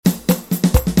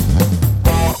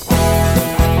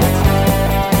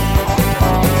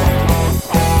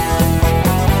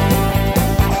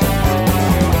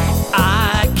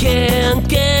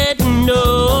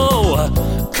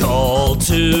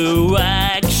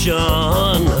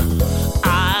action.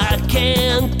 I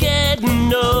can't get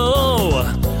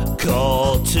no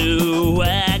call to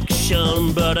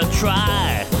action, but I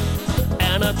try,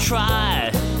 and I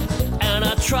try, and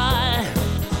I try.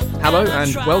 Hello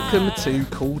and welcome to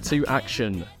Call to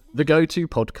Action, the go-to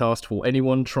podcast for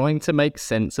anyone trying to make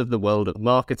sense of the world of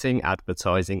marketing,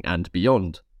 advertising and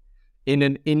beyond. In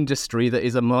an industry that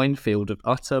is a minefield of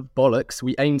utter bollocks,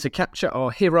 we aim to capture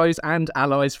our heroes and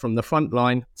allies from the front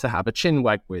line to have a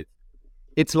chinwag with.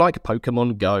 It's like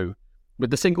Pokemon Go,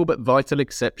 with the single but vital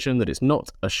exception that it's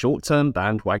not a short-term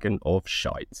bandwagon of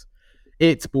shite.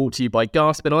 It's brought to you by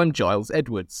Gasp and I'm Giles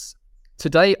Edwards.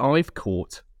 Today I've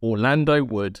caught Orlando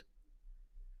Wood,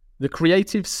 the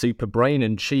creative superbrain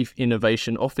and chief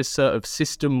innovation officer of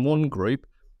System 1 Group.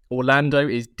 Orlando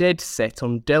is dead set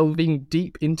on delving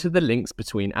deep into the links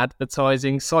between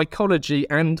advertising, psychology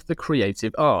and the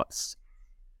creative arts.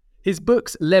 His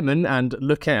books Lemon and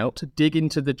Look Out dig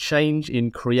into the change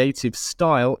in creative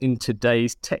style in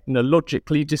today's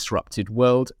technologically disrupted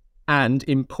world and,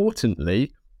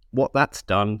 importantly, what that's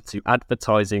done to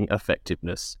advertising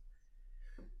effectiveness.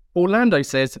 Orlando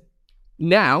says,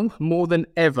 now, more than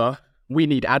ever, we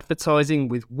need advertising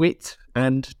with wit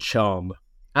and charm.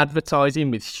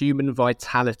 Advertising with human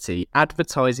vitality.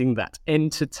 Advertising that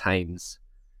entertains.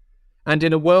 And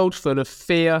in a world full of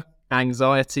fear,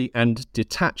 anxiety and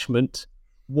detachment,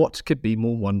 what could be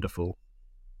more wonderful?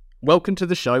 Welcome to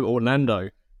the show, Orlando.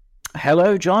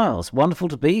 Hello, Giles. Wonderful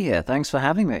to be here. Thanks for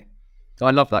having me.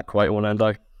 I love that quote,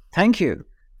 Orlando. Thank you.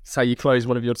 That's how you close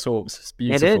one of your talks. It's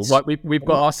beautiful. It is. Right, we've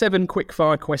got our 7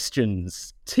 quick-fire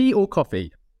questions. Tea or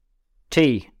coffee?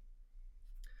 Tea.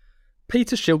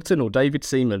 Peter Shilton or David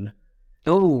Seaman?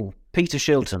 Oh, Peter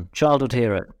Shilton, childhood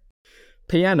hero.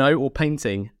 Piano or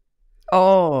painting?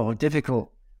 Oh, difficult.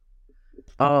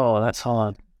 Oh, that's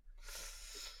hard.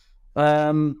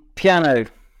 Piano. I thought you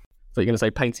were going to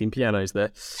say painting pianos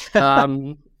there.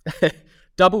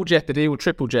 Double Jeopardy or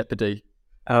Triple Jeopardy?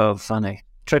 Oh, funny.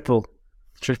 Triple.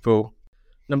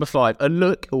 Number 5, a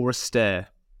look or a stare?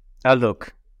 A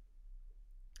look.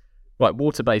 Right,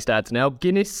 water-based ads now.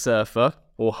 Guinness Surfer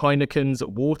or Heineken's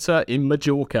Water in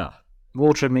Majorca?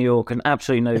 Water in Mallorca,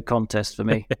 absolutely no contest for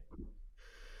me.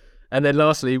 And then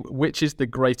lastly, which is the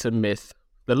greater myth?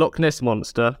 The Loch Ness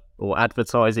Monster or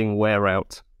advertising wear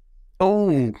out?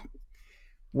 Oh,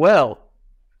 well,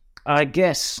 I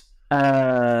guess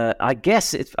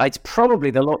it's probably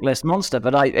the Loch Ness Monster,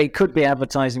 but it could be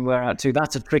advertising wear out too.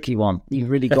 That's a tricky one. You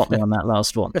really got me on that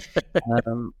last one.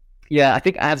 Yeah, I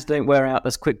think ads don't wear out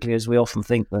as quickly as we often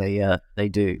think they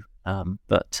do. Yeah.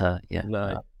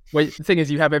 No. Well, the thing is,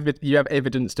 you have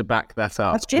evidence to back that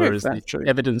up. That's true. Whereas That's true.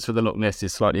 Evidence for the Loch Ness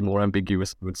is slightly more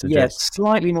ambiguous, I would suggest. Yeah,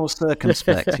 slightly more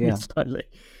circumspect. Yeah. Slightly.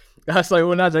 So,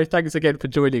 Orlando, thanks again for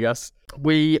joining us.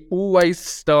 We always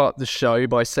start the show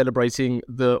by celebrating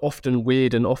the often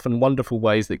weird and often wonderful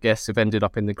ways that guests have ended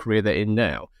up in the career they're in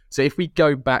now. So if we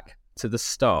go back to the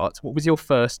start, what was your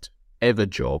first ever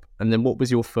job? And then what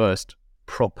was your first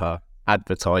proper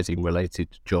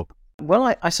advertising-related job?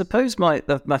 Well, I suppose my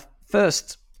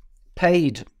first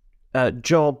paid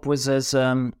job was as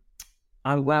I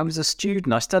was a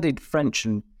student. I studied French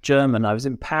and German. I was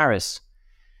in Paris.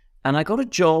 And I got a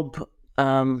job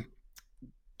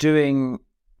doing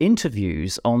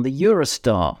interviews on the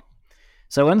Eurostar.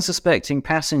 So unsuspecting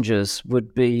passengers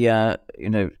would be,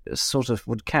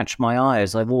 would catch my eye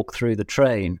as I walked through the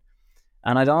train.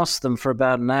 And I'd ask them for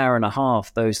about an hour and a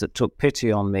half, those that took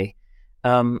pity on me,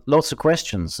 lots of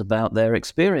questions about their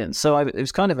experience. So it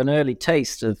was kind of an early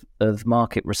taste of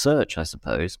market research, I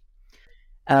suppose.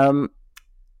 And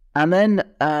then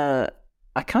I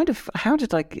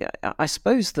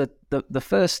suppose that the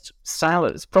first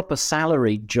proper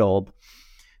salaried job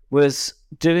was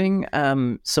doing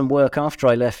some work after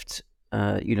I left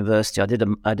university. I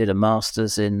did a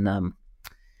master's in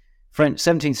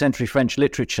 17th century French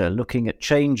literature, looking at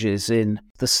changes in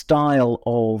the style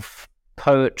of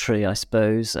poetry, I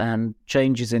suppose, and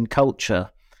changes in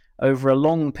culture over a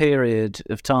long period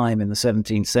of time in the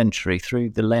 17th century through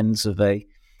the lens of a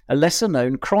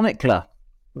lesser-known chronicler.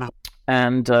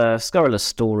 And scurrilous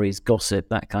stories, gossip,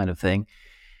 that kind of thing.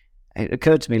 It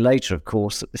occurred to me later, of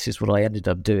course, that this is what I ended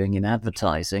up doing in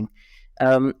advertising.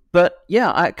 But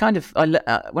yeah,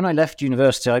 when I left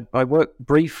university, I worked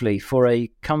briefly for an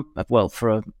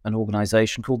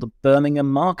organisation called the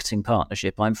Birmingham Marketing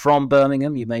Partnership. I'm from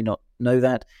Birmingham. You may not know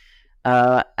that,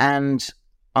 and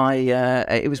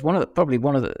it was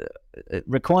it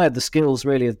required the skills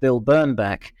really of Bill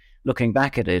Bernbach. Looking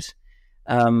back at it.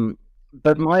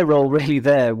 But my role really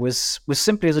there was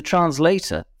simply as a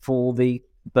translator for the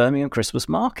Birmingham Christmas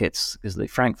markets, because the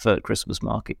Frankfurt Christmas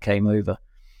market came over.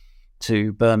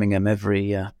 to Birmingham every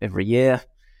year,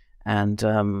 and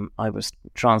I was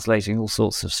translating all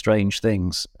sorts of strange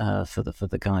things for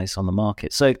the guys on the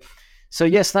market. So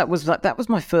yes, that was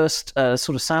my first sort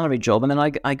of salary job, and then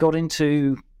I got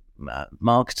into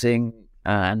marketing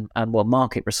and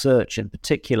market research in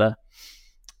particular,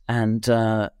 and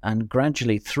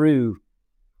gradually through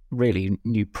really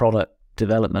new product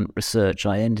development research,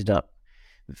 I ended up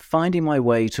finding my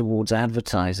way towards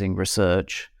advertising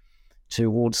research,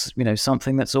 towards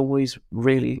something that's always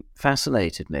really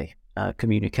fascinated me,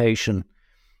 communication,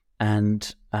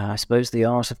 and I suppose the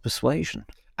art of persuasion.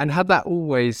 And had that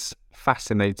always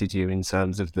fascinated you in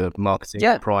terms of the marketing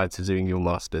prior to doing your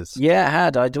masters? Yeah, it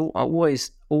had. I'd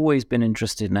always been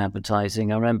interested in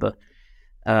advertising. I remember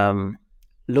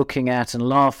looking at and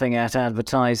laughing at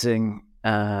advertising.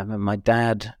 My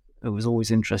dad was always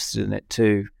interested in it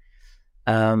too,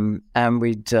 and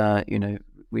we'd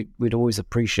always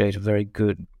appreciate a very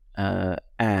good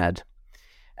ad,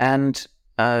 and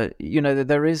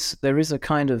there is a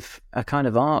kind of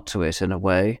art to it in a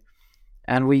way,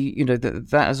 and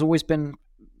that has always been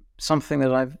something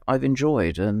that I've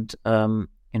enjoyed, and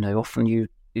often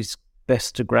it's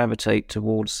best to gravitate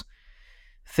towards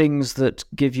things that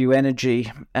give you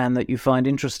energy and that you find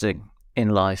interesting in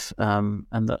life, and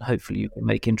that hopefully you can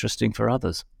make interesting for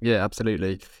others. Yeah,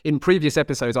 absolutely. In previous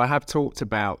episodes, I have talked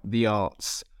about the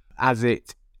arts as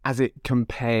it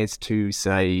compares to,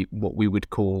 say, what we would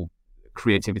call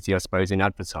creativity, I suppose, in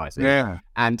advertising. Yeah.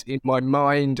 And in my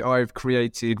mind, I've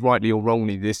created, rightly or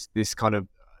wrongly, this kind of,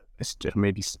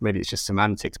 maybe it's just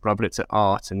semantics, but I've looked at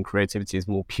art and creativity as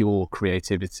more pure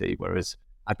creativity, whereas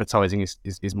advertising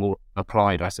is more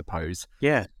applied, I suppose.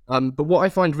 Yeah. But what I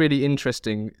find really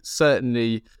interesting,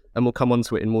 certainly, and we'll come on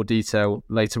to it in more detail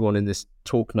later on in this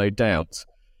talk, no doubt,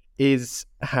 is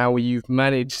how you've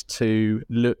managed to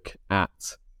look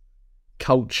at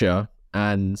culture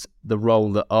and the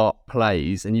role that art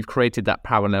plays, and you've created that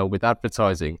parallel with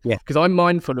advertising. Yeah. Because I'm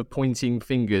mindful of pointing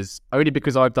fingers, only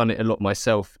because I've done it a lot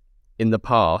myself in the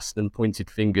past, and pointed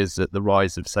fingers at the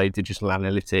rise of, say, digital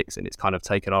analytics, and it's kind of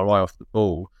taken our eye off the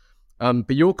ball.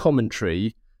 But your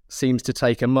commentary seems to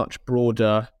take a much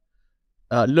broader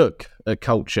look at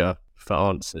culture for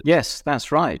answers. Yes,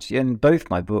 that's right. In both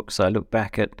my books, I look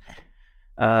back at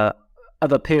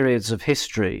other periods of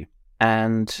history,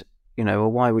 and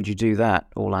well, why would you do that,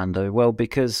 Orlando? Well,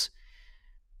 because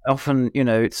often,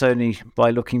 it's only by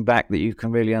looking back that you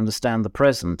can really understand the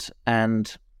present.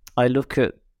 And I look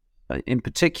at, in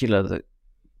particular, the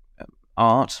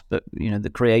art,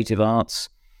 the creative arts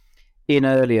in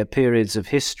earlier periods of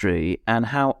history, and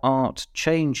how art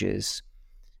changes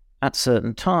at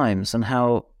certain times, and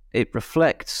how it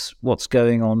reflects what's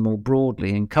going on more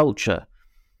broadly in culture.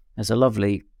 There's a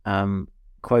lovely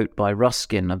quote by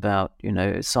Ruskin about,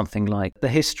 something like, the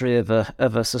history of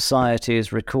a society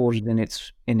is recorded in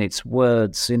its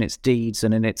words, in its deeds,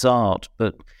 and in its art,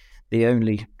 but the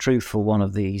only truthful one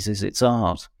of these is its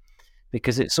art,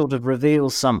 because it sort of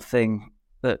reveals something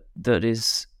that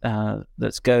is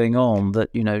that's going on that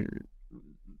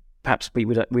perhaps we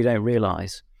don't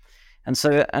realize. And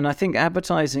so, and I think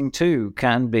advertising too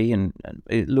can be, and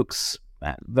it looks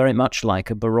very much like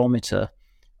a barometer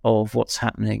of what's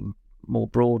happening more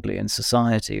broadly in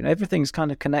society. Everything's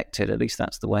kind of connected, at least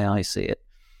that's the way I see it.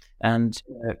 And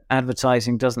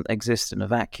advertising doesn't exist in a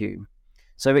vacuum.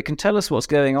 So it can tell us what's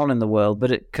going on in the world,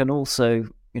 but it can also,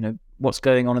 what's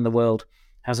going on in the world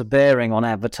has a bearing on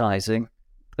advertising,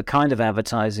 the kind of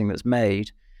advertising that's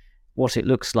made, what it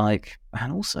looks like,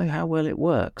 and also how well it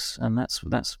works. And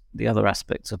that's the other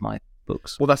aspects of my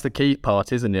books. Well, that's the key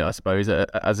part, isn't it, I suppose,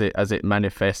 as it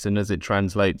manifests and as it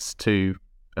translates to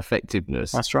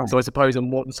effectiveness. That's right. So I suppose on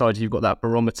one side you've got that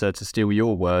barometer, to steal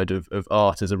your word, of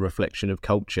art as a reflection of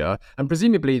culture, and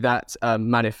presumably that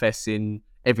manifests in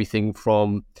everything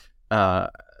from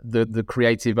the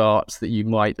creative arts that you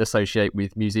might associate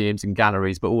with museums and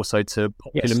galleries, but also to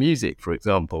popular music, for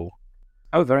example.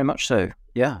 Oh, very much so.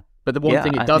 Yeah. But the one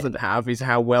thing it doesn't have is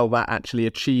how well that actually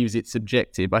achieves its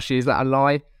objective. Actually, is that a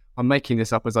lie? I'm making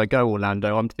this up as I go,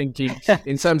 Orlando. I'm thinking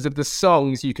in terms of the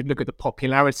songs, you could look at the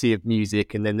popularity of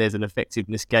music, and then there's an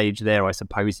effectiveness gauge there, I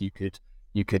suppose you could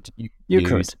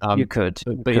use.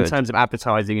 But in terms of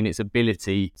advertising and its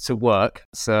ability to work,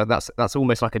 so that's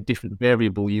almost like a different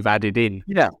variable you've added in.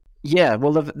 Yeah.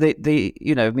 Well,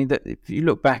 if you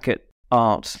look back at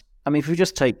art, if we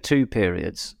just take two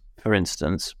periods, for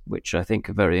instance, which I think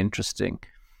are very interesting,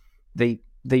 the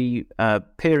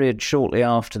period shortly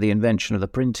after the invention of the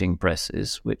printing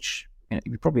presses, which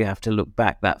you probably have to look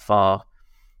back that far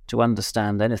to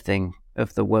understand anything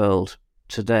of the world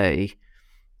today.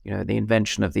 The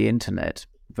invention of the internet,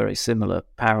 very similar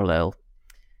parallel.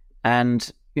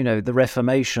 And, the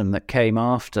Reformation that came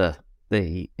after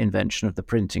the invention of the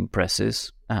printing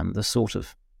presses and the sort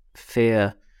of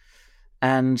fear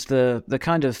and the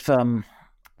kind of,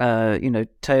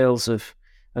 tales of,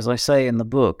 as I say in the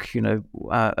book,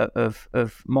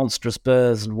 of monstrous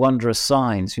births and wondrous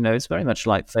signs. It's very much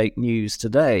like fake news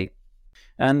today.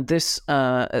 And this,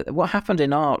 what happened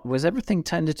in art was everything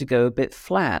tended to go a bit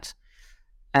flat.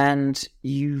 And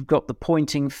you got the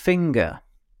pointing finger,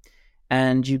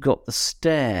 and you got the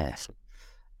stare,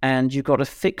 and you got a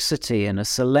fixity and a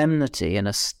solemnity and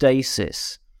a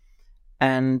stasis.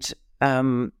 And,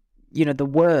 the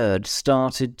word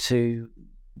started to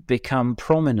become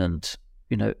prominent,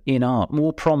 in art,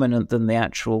 more prominent than the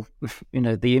actual,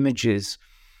 the images.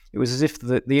 It was as if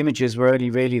the images were only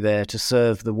really there to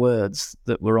serve the words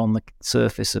that were on the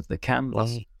surface of the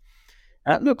canvas.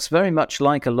 That looks very much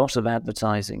like a lot of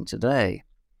advertising today.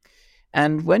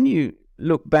 And when you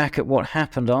look back at what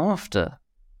happened after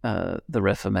the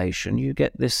Reformation, you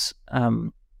get this, I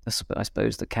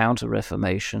suppose, the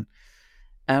Counter-Reformation.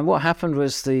 And what happened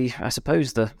was the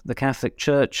Catholic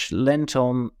Church lent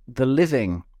on the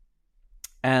living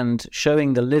and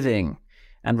showing the living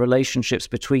and relationships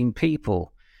between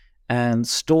people and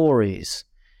stories.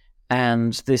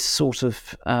 And this sort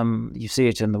of, you see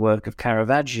it in the work of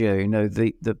Caravaggio,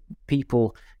 the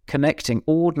people connecting,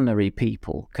 ordinary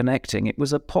people connecting. It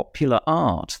was a popular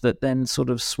art that then sort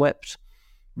of swept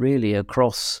really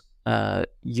across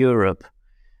Europe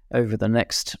over the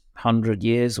next 100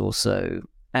 years or so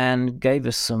and gave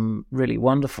us some really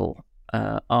wonderful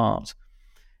art.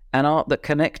 And art that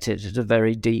connected at a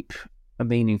very deep, a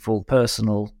meaningful,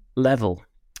 personal level.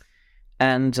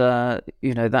 And, I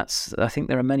think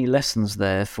there are many lessons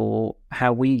there for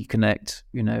how we connect,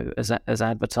 as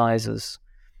advertisers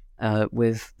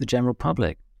with the general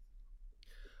public.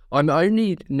 I'm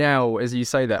only now, as you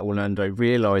say that, Orlando,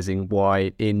 realising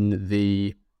why in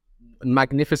the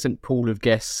magnificent pool of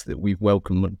guests that we've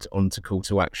welcomed onto Call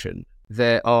to Action,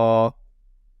 there are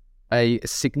a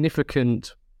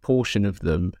significant portion of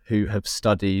them who have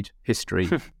studied history.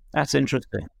 That's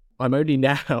interesting. I'm only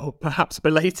now, perhaps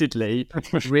belatedly,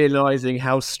 realising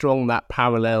how strong that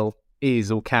parallel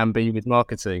is or can be with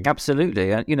marketing.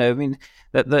 Absolutely.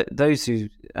 Those who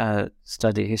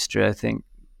study history, I think,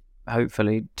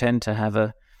 hopefully tend to have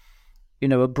a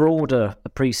broader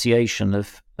appreciation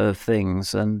of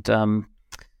things and,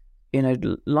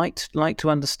 like to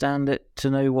understand it,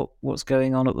 to know what's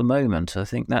going on at the moment. I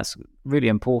think that's really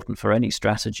important for any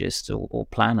strategist or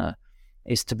planner,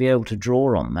 is to be able to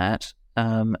draw on that.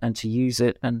 And to use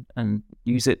it and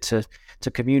use it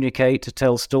to communicate, to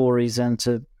tell stories, and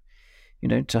to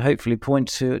hopefully point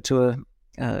to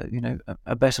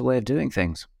a better way of doing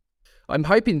things. I'm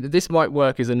hoping that this might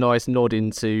work as a nice nod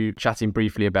into chatting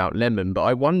briefly about Lemon, but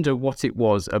I wonder what it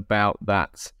was about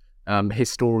that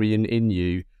historian in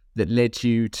you that led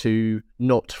you to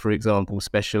not, for example,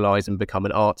 specialise and become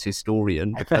an arts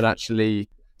historian, but actually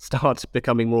start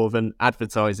becoming more of an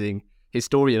advertising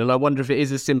historian. And I wonder if it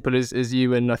is as simple as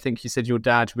you, and I think you said your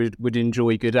dad would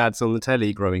enjoy good ads on the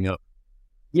telly growing up.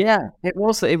 Yeah, it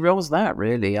was that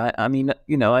really.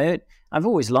 I've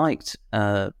always liked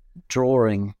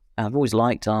drawing. I've always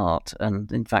liked art, and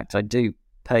in fact I do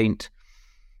paint,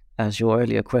 as your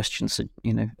earlier question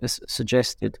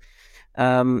suggested.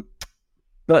 But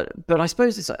I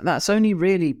suppose that's only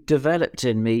really developed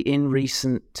in me in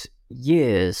recent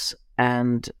years.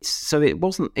 And so it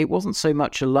wasn't so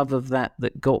much a love of that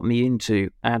got me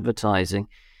into advertising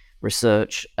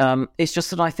research. It's just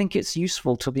that I think it's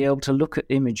useful to be able to look at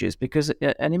images, because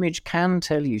an image can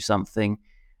tell you something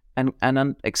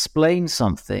and explain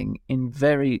something in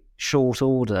very short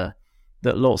order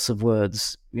that lots of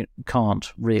words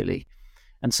can't really.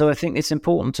 And so I think it's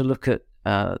important to look at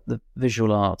the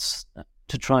visual arts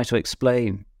to try to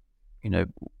explain,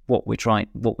 what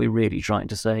we're really trying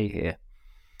to say here.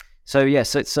 So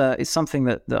yes, it's something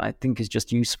that I think is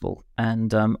just useful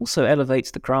and also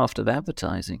elevates the craft of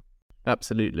advertising.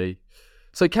 Absolutely.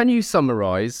 So can you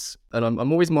summarise, and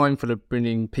I'm always mindful of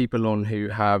bringing people on who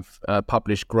have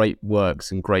published great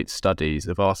works and great studies,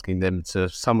 of asking them to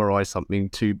summarise something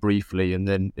too briefly, and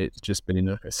then it's just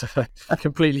been a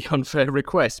completely unfair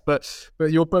request. But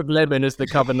your book Lemon, as the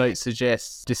cover note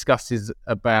suggests, discusses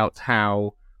about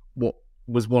how what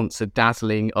was once a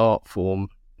dazzling art form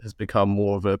has become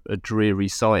more of a dreary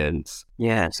science.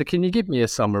 Yeah. So can you give me a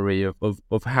summary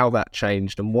of how that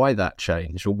changed and why that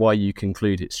changed, or why you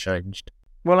conclude it's changed?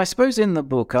 Well, I suppose in the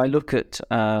book I look at,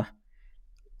 I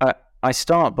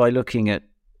start by looking at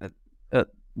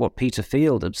what Peter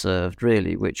Field observed,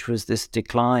 really, which was this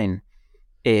decline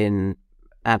in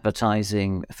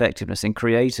advertising effectiveness and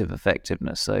creative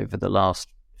effectiveness over the last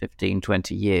 15,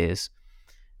 20 years.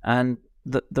 And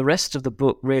the rest of the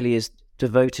book really is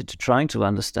devoted to trying to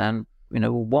understand,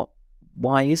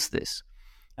 why is this?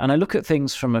 And I look at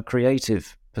things from a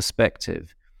creative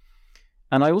perspective.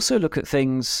 And I also look at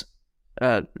things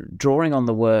drawing on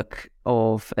the work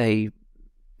of a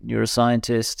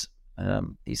neuroscientist,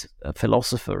 he's a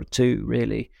philosopher too,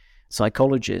 really,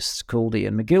 psychologist called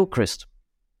Iain McGilchrist,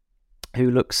 who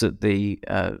looks at the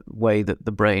way that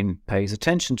the brain pays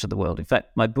attention to the world. In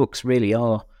fact, my books really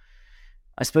are,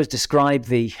 I suppose, describe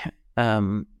the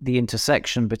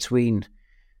intersection between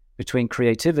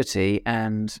creativity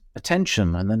and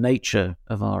attention and the nature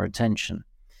of our attention.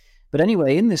 But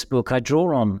anyway, in this book, I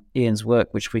draw on Iain's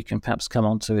work, which we can perhaps come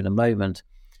on to in a moment,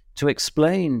 to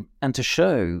explain and to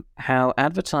show how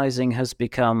advertising has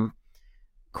become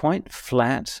quite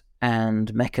flat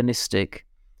and mechanistic,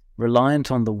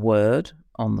 reliant on the word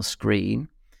on the screen,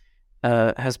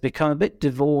 has become a bit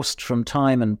divorced from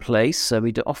time and place, so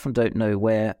we often don't know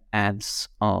where ads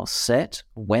are set,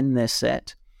 when they're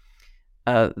set.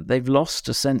 They've lost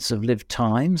a sense of lived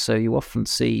time, so you often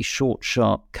see short,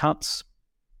 sharp cuts.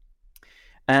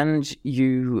 And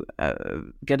you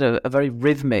get a very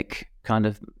rhythmic kind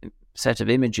of set of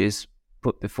images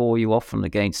put before you, often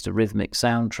against a rhythmic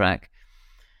soundtrack.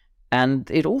 And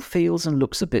it all feels and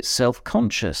looks a bit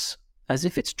self-conscious, as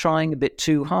if it's trying a bit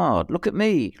too hard. Look at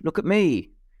me, look at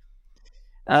me.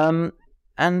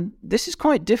 And this is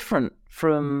quite different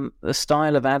from the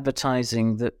style of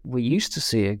advertising that we used to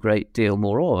see a great deal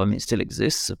more of. I mean, it still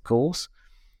exists, of course.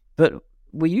 But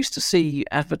we used to see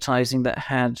advertising that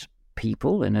had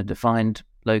people in a defined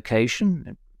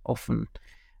location, often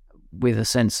with a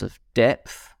sense of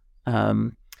depth,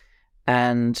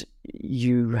 and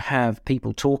you have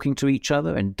people talking to each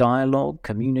other in dialogue,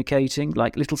 communicating,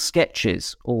 like little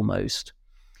sketches almost,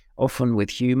 often with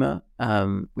humor,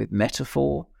 with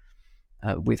metaphor,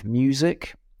 with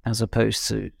music, as opposed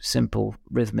to simple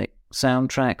rhythmic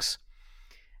soundtracks,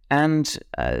 and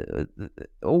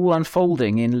all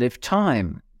unfolding in lived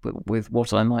time, with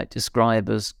what I might describe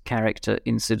as character,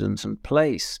 incident, and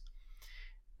place.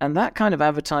 And that kind of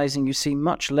advertising you see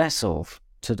much less of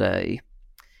today.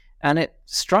 And it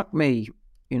struck me,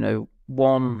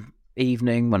 one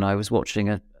evening when I was watching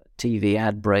a TV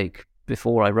ad break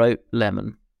before I wrote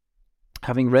Lemon,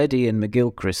 having read Iain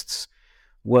McGilchrist's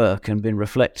work and been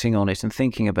reflecting on it and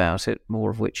thinking about it,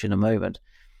 more of which in a moment,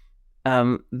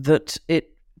 that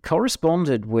it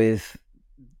corresponded with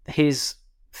his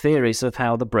theories of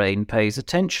how the brain pays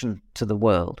attention to the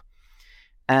world.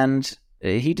 And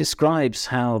he describes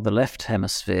how the left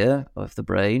hemisphere of the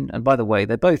brain, and by the way,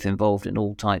 they're both involved in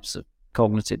all types of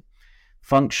cognitive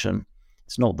function.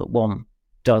 It's not that one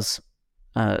does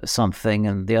something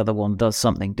and the other one does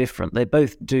something different. They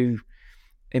both do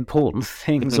important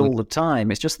things all the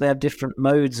time. It's just they have different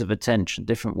modes of attention,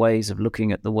 different ways of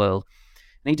looking at the world.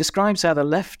 And he describes how the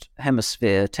left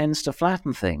hemisphere tends to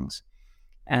flatten things,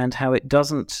 and how it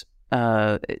doesn't,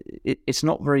 it's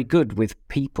not very good with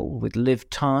people, with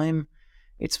lived time.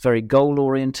 It's very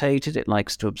goal-orientated. It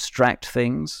likes to abstract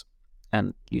things.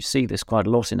 And you see this quite a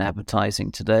lot in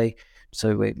advertising today.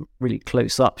 So we're really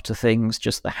close up to things,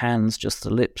 just the hands, just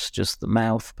the lips, just the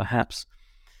mouth, perhaps.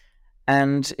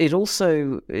 And it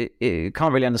also, it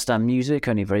can't really understand music,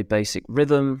 only very basic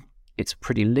rhythm. It's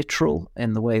pretty literal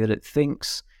in the way that it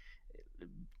thinks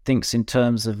in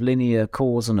terms of linear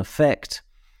cause and effect.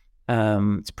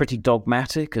 It's pretty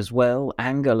dogmatic as well.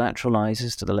 Anger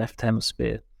lateralizes to the left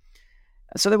hemisphere.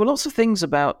 So there were lots of things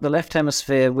about the left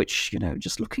hemisphere which,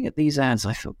 just looking at these ads,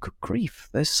 I thought, good grief,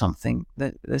 there's something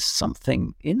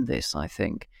in this, I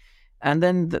think. And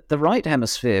then the right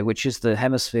hemisphere, which is the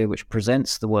hemisphere which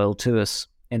presents the world to us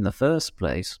in the first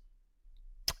place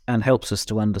and helps us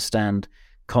to understand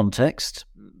context,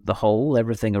 the whole,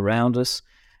 everything around us,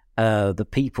 the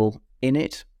people in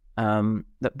it,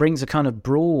 that brings a kind of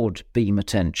broad beam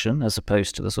attention as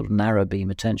opposed to the sort of narrow beam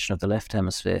attention of the left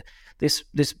hemisphere. This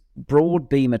broad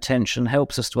beam attention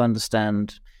helps us to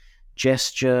understand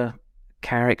gesture,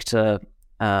 character,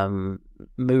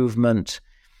 movement,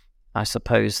 I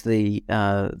suppose the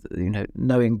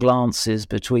knowing glances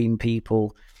between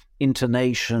people,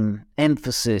 intonation,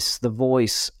 emphasis, the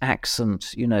voice,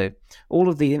 accent, all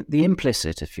of the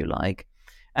implicit, if you like.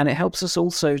 And it helps us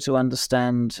also to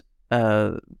understand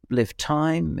lived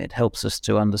time. It helps us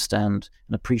to understand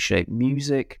and appreciate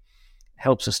music.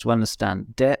 Helps us to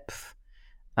understand depth.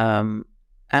 And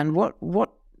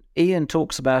what Iain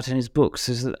talks about in his books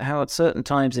is that how at certain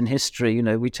times in history,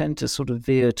 we tend to sort of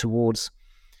veer towards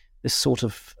this sort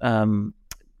of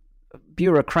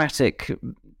bureaucratic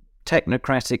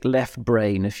technocratic left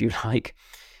brain, if you like,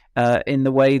 in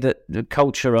the way that the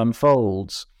culture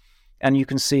unfolds. And you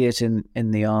can see it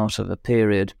in the art of a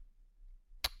period.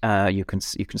 You can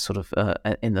sort of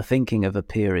in the thinking of a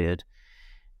period.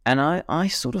 And I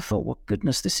sort of thought, well,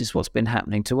 goodness, this is what's been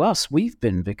happening to us. We've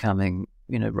been becoming,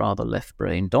 rather left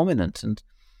brain dominant. And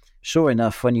sure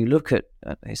enough, when you look at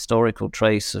a historical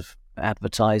trace of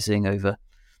advertising over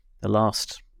the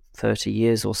last 30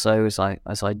 years or so, as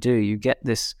I do, you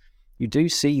do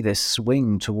see this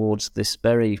swing towards this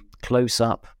very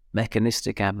close-up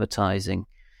mechanistic advertising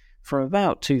from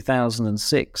about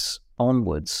 2006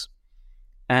 onwards,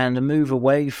 and a move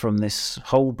away from this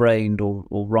whole-brained or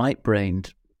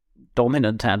right-brained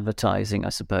dominant advertising, I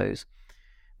suppose,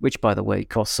 which, by the way,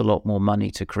 costs a lot more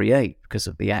money to create because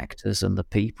of the actors and the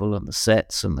people and the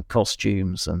sets and the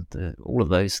costumes and all of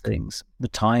those things, the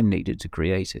time needed to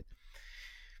create it.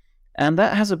 And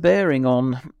that has a bearing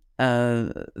on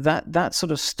that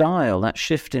sort of style, that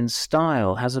shift in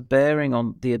style has a bearing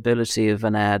on the ability of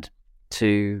an ad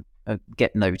to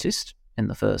get noticed in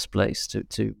the first place,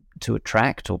 to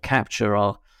attract or capture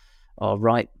our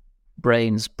right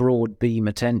brain's broad beam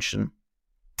attention.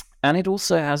 And it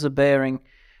also has a bearing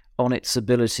on its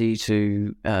ability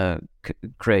to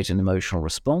create an emotional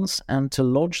response and to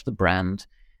lodge the brand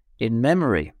in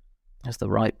memory, as the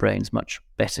right brain's much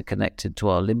better connected to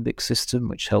our limbic system,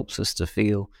 which helps us to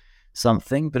feel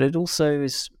something, but it also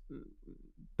is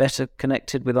better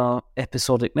connected with our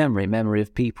episodic memory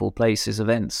of people, places,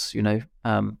 events, the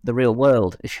real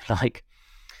world, if you like.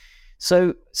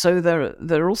 So there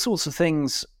are all sorts of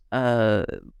things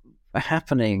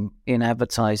happening in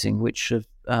advertising which have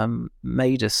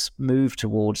made us move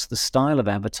towards the style of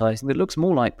advertising that looks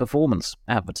more like performance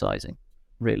advertising,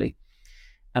 really,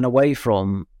 and away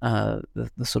from the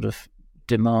sort of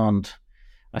demand,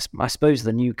 I suppose,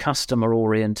 the new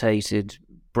customer-orientated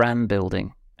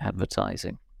brand-building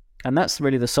advertising. And that's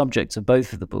really the subject of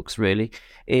both of the books, really.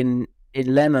 In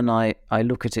Lemon, I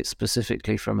look at it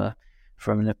specifically from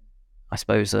I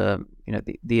suppose, the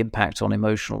impact on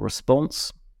emotional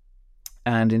response.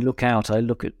 And in Look Out, I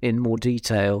look at in more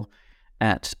detail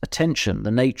at attention,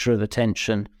 the nature of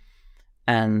attention,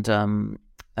 and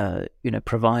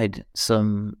provide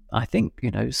some, I think,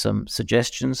 some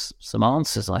suggestions, some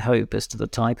answers, I hope, as to the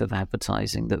type of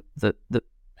advertising that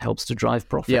helps to drive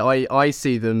profit. Yeah, I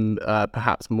see them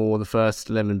perhaps more, the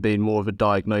first Lemon being more of a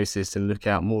diagnosis and Look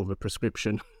Out more of a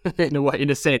prescription in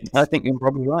a sense. I think you're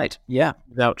probably right. Yeah,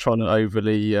 without trying to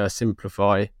overly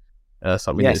simplify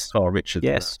something that's far richer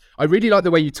than that. I really like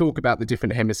the way you talk about the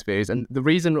different hemispheres, and the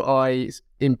reason I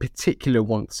in particular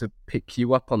want to pick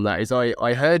you up on that is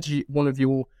I heard one of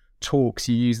your talks,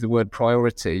 you use the word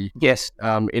priority. Yes.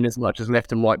 In as much as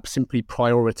left and right simply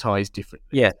prioritize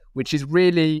differently. Yeah. Which is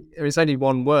really, it's only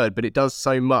one word, but it does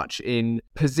so much in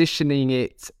positioning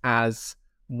it as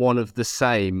one of the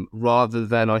same, rather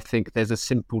than, I think there's a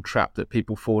simple trap that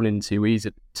people fall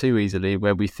into too easily,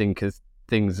 where we think of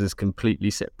things as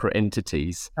completely separate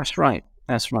entities. That's right.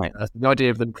 The idea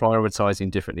of them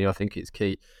prioritizing differently, I think, is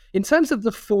key. In terms of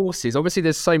the forces, obviously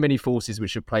there's so many forces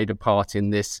which have played a part in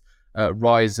this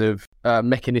rise of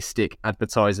mechanistic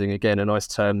advertising, again, a nice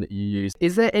term that you use.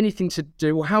 Is there anything to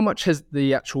do, or how much has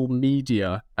the actual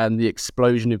media and the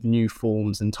explosion of new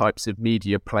forms and types of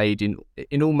media played in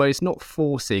almost not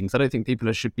forcing, because I don't think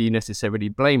people should be necessarily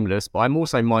blameless, but I'm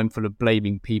also mindful of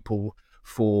blaming people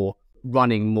for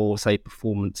running more, say,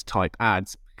 performance type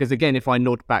ads. Because again, if I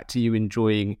nod back to you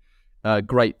enjoying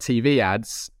great TV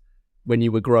ads when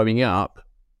you were growing up,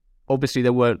 obviously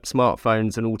there weren't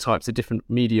smartphones and all types of different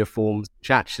media forms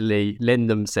which actually lend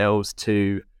themselves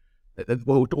to,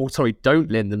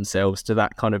 don't lend themselves to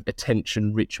that kind of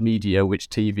attention-rich media which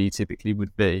TV typically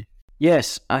would be.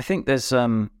 Yes, I think there's,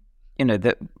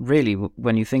 that really,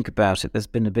 when you think about it, there's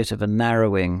been a bit of a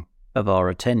narrowing of our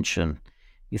attention.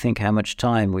 You think how much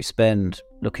time we spend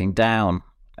looking down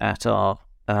at our,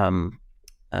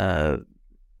 at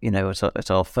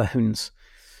our phones,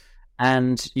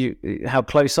 and how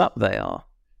close up they are.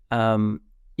 We're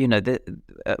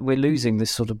losing this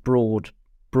sort of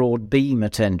broad beam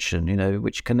attention,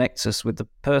 which connects us with the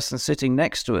person sitting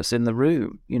next to us in the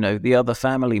room, the other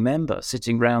family member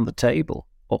sitting round the table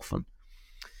often.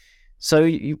 So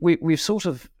we've sort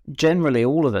of, generally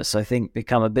all of us, I think,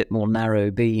 become a bit more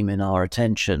narrow beam in our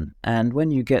attention. And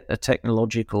when you get a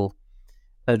technological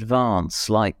advance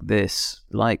like this,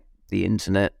 like the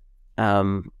internet,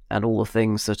 and all the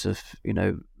things that have,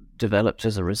 developed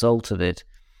as a result of it,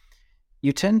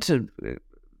 you tend to,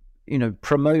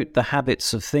 promote the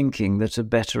habits of thinking that are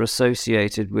better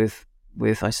associated with,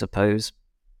 I suppose,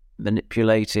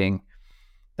 manipulating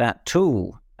that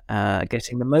tool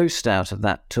getting the most out of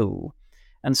that tool.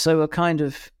 And so a kind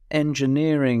of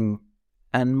engineering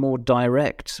and more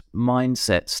direct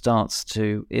mindset starts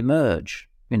to emerge,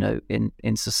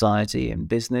 in society and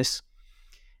business,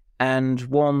 and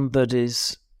one that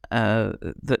is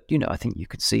that I think you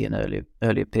could see in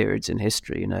earlier periods in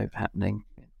history, happening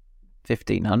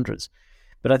 1500s.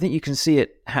 But I think you can see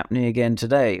it happening again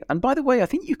today. And by the way, I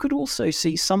think you could also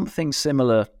see something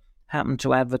similar happen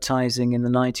to advertising in the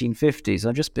 1950s.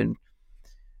 I've just been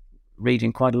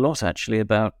reading quite a lot, actually,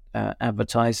 about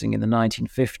advertising in the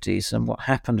 1950s and what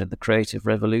happened in the Creative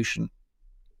Revolution.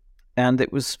 And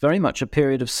it was very much a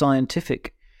period of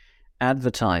scientific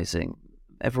advertising.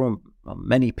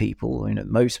 Many people,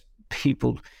 most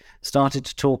people started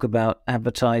to talk about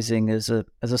advertising as a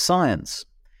science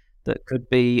that could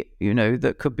be,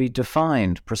 that could be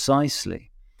defined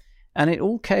precisely. And it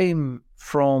all came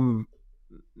from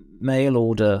mail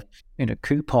order,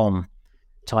 coupon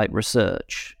type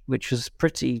research, which was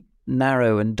pretty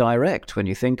narrow and direct when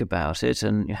you think about it,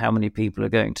 and how many people are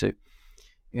going to,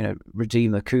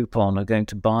 redeem a coupon, are going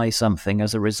to buy something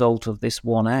as a result of this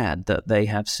one ad that they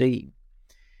have seen.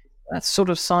 That's sort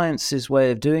of science's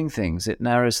way of doing things. It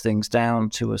narrows things down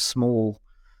to a small,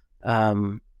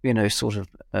 sort of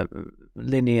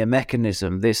linear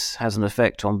mechanism. This has an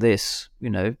effect on this,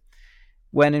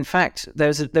 when in fact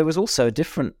there was also a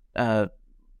different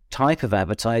type of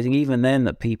advertising, even then,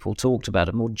 that people talked about,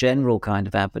 a more general kind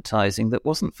of advertising that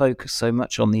wasn't focused so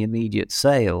much on the immediate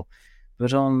sale,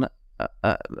 but on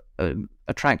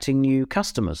attracting new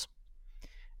customers.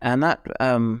 And that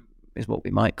is what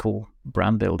we might call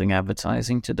brand building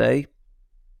advertising today,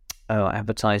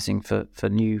 advertising for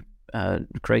new,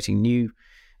 creating new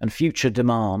and future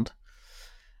demand.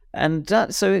 And that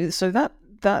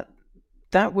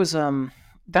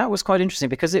was quite interesting,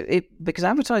 because because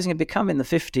advertising had become in the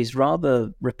 50s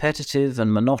rather repetitive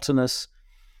and monotonous,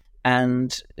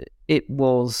 and it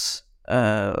was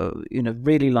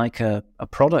really like a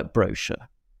product brochure,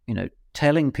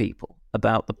 telling people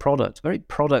about the product, very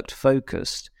product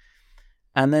focused.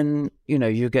 And then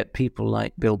you get people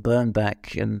like Bill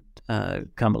Bernbach and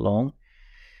come along,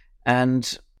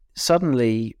 and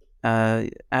suddenly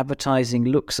advertising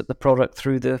looks at the product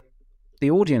through the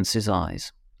audience's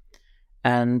eyes,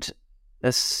 and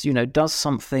does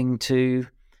something to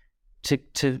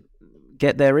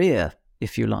get their ear,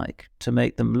 if you like, to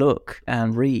make them look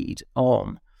and read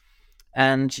on.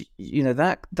 And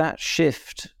that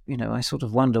shift, I sort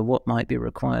of wonder what might be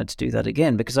required to do that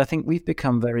again, because I think we've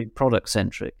become very product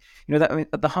centric.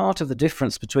 At the heart of the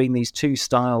difference between these two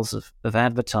styles of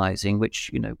advertising, which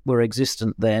were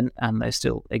existent then and they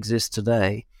still exist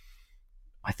today,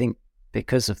 I think,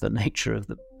 because of the nature of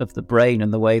the brain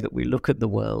and the way that we look at the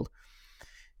world,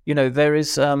 there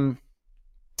is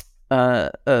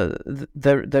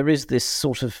there is this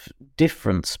sort of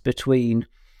difference between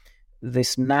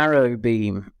this narrow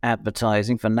beam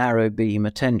advertising for narrow beam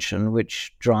attention,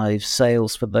 which drives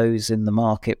sales for those in the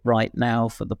market right now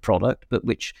for the product, but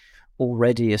which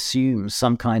already assumes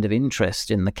some kind of interest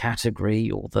in the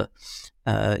category, or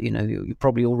you're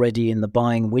probably already in the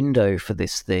buying window for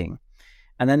this thing.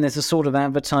 And then there's a sort of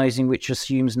advertising which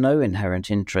assumes no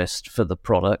inherent interest for the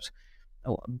product,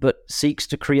 but seeks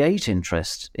to create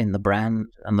interest in the brand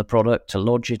and the product, to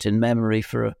lodge it in memory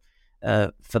for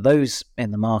those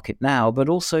in the market now, but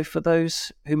also for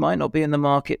those who might not be in the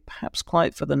market perhaps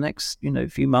quite for the next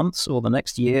few months, or the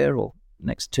next year, or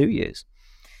next 2 years.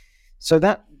 So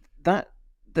that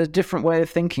the different way of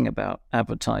thinking about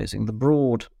advertising, the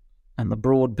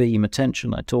broad beam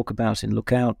attention I talk about in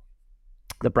Lookout,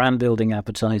 the brand building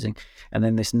advertising, and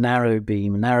then this narrow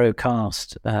beam, narrow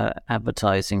cast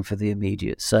advertising for the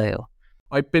immediate sale.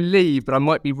 I believe, but I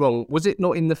might be wrong, was it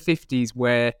not in the 50s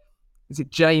where, is it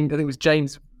James? I think it was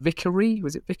James Vickery.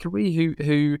 Was it Vickery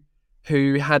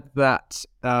who had that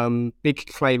big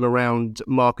claim around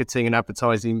marketing and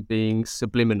advertising being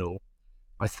subliminal?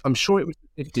 I'm sure it was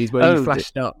the 50s where you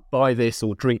flashed up, buy this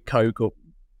or drink Coke. Or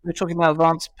we're talking about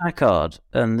Vance Packard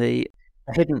and the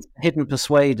hidden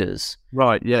persuaders,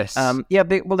 right? Yes. Well,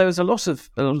 there was a lot of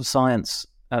science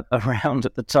around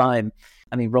at the time.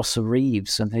 I mean, Rosser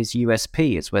Reeves and his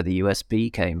USP, it's where the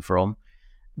USB came from,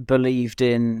 believed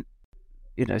in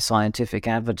scientific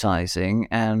advertising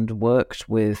and worked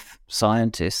with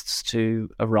scientists to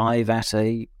arrive at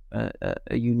a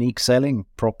unique selling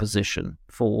proposition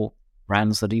for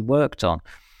brands that he worked on.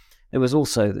 There was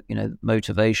also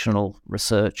motivational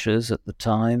researchers at the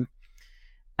time,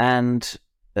 and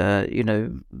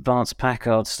Vance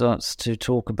Packard starts to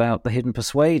talk about the hidden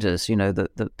persuaders,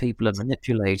 that people are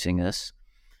manipulating us,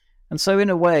 And so, in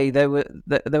a way, there were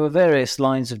various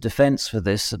lines of defence for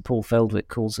this. And Paul Feldwick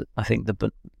calls it, I think,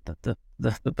 the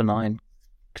benign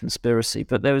conspiracy.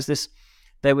 But there's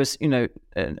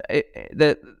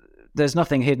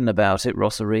nothing hidden about it.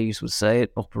 Rosser Reeves would say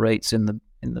it operates in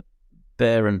the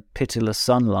bare and pitiless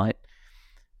sunlight.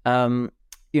 And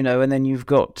then you've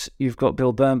got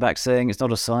Bill Bernbach saying it's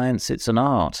not a science, it's an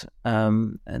art,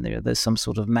 and there's some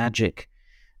sort of magic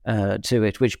to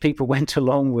it, which people went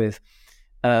along with.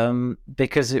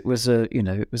 Because it was a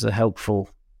helpful.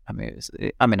 I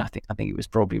think it was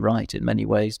probably right in many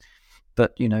ways,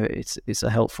 but it's a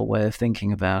helpful way of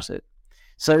thinking about it.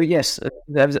 So yes,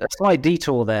 there's a slight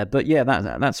detour there, but yeah,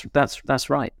 that's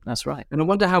right. That's right. And I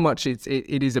wonder how much it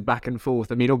is a back and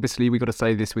forth. I mean, obviously, we've got to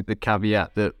say this with the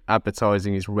caveat that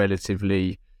advertising is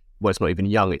relatively, well, it's not even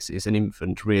young. It's an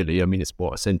infant, really. I mean, it's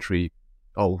a century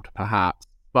old, perhaps.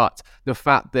 But the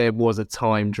fact there was a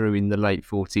time during the late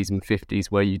 40s and 50s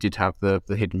where you did have the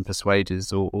Hidden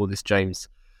Persuaders or this James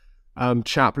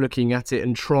chap looking at it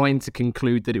and trying to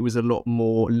conclude that it was a lot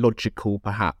more logical,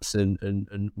 perhaps,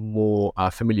 and more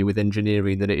familiar with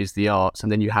engineering than it is the arts. And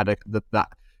then you had that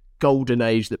golden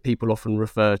age that people often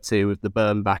refer to of the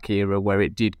Bernbach era, where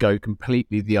it did go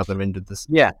completely the other end of the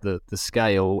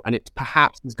scale, and it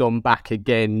perhaps has gone back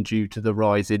again due to the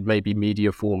rise in maybe media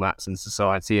formats and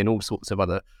society and all sorts of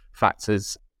other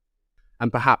factors,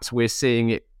 and perhaps we're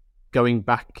seeing it going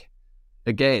back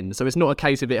again. So it's not a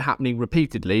case of it happening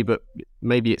repeatedly, but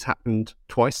maybe it's happened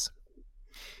twice.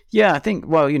 Yeah, I think.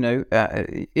 Well,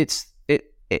 it's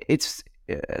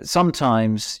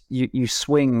sometimes you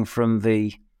swing from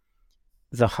the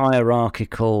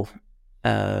hierarchical,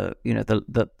 the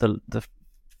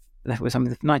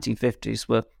 1950s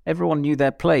where everyone knew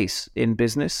their place in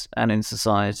business and in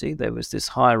society. There was this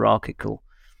hierarchical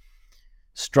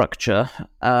structure,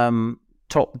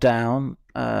 top down.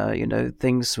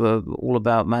 Things were all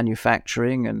about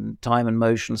manufacturing and time and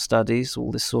motion studies,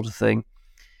 all this sort of thing,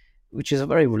 which is a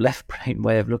very left-brain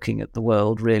way of looking at the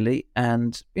world, really,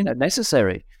 and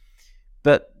necessary.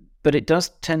 But it does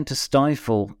tend to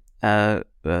stifle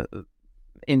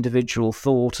individual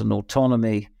thought and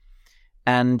autonomy,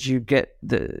 and you get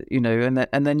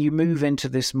and then you move into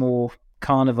this more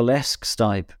carnivalesque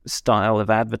style of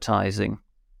advertising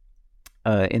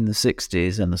in the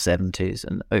 60s and the 70s,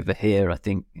 and over here, I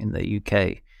think in the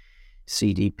UK,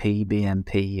 CDP,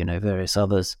 BMP, various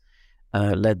others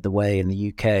led the way in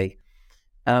the UK.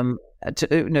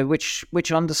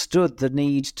 Which understood the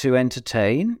need to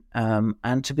entertain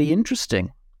and to be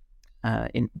interesting.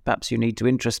 Perhaps you need to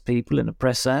interest people in a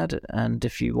press ad, and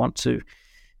if you're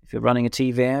running a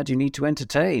TV ad, you need to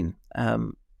entertain,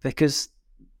 because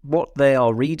what they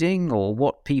are reading or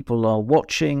what people are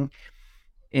watching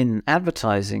in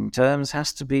advertising terms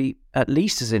has to be at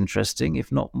least as interesting,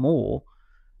 if not more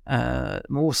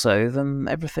so than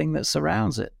everything that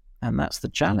surrounds it. And that's the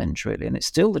challenge, really. And it's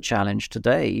still the challenge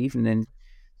today, even in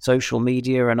social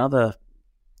media and other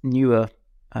newer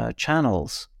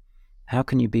channels. How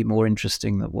can you be more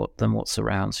interesting than what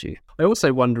surrounds you? I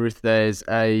also wonder if there's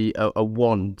a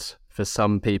want for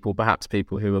some people, perhaps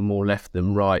people who are more left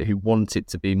than right, who want it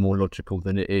to be more logical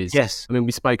than it is. Yes. I mean,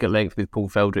 we spoke at length with Paul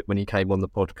Feldwick when he came on the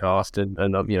podcast, and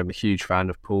I'm a huge fan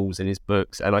of Paul's and his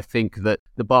books, and I think that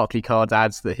the Barclaycard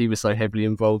ads that he was so heavily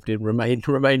involved in remain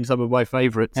some of my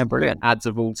favourites. Yeah, brilliant ads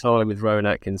of all time with Rowan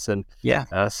Atkinson.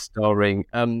 Yeah. Starring.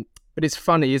 But it's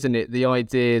funny, isn't it? The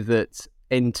idea that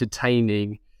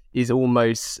entertaining is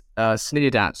almost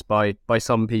sneered at by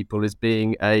some people as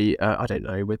being I don't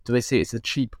know, do they see it's a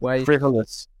cheap way?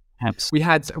 Frivolous, perhaps. We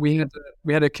had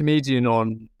a comedian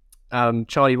on,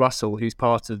 Charlie Russell, who's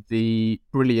part of the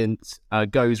brilliant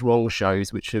Goes Wrong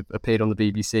shows, which have appeared on the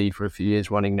BBC for a few years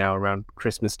running now around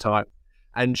Christmas time.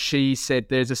 And she said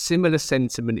there's a similar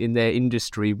sentiment in their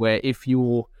industry where if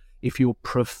your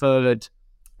preferred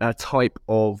type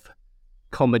of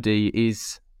comedy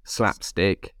is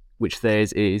slapstick, which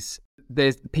there's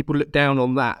people look down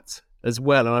on that as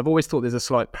well. And I've always thought there's a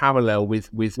slight parallel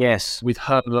with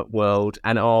her world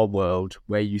and our world,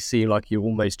 where you see like you're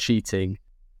almost cheating.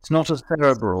 It's not as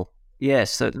cerebral. Yes,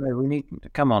 so no, we need.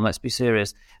 Come on, let's be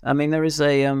serious. I mean, there's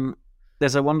a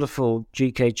wonderful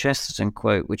G.K. Chesterton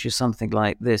quote, which is something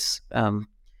like this: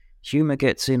 "Humor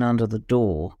gets in under the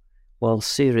door, while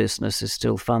seriousness is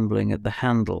still fumbling at the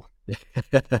handle."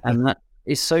 And that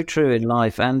is so true in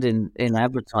life and in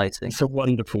advertising. It's a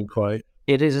wonderful quote.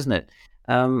 It is, isn't it?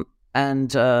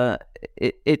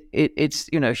 It's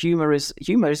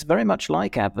humor is very much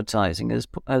like advertising, as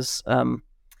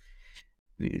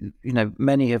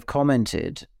many have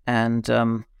commented,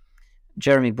 and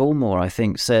Jeremy Bullmore, I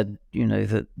think, said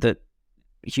that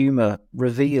humor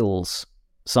reveals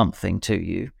something to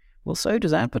you. Well, so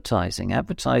does advertising.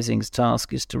 Advertising's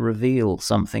task is to reveal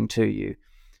something to you,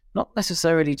 not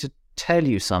necessarily to tell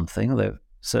you something, although a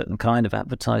certain kind of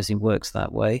advertising works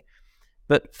that way,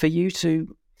 but for you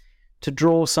to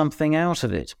draw something out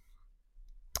of it.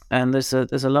 And there's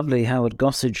a lovely Howard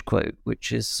Gossage quote,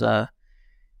 which is,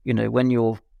 when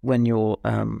you're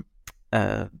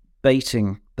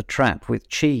baiting the trap with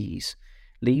cheese,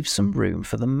 leave some room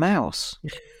for the mouse,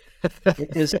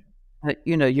 because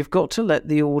you've got to let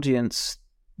the audience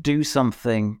do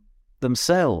something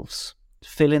themselves,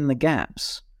 fill in the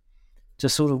gaps, to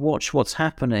sort of watch what's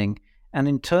happening and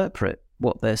interpret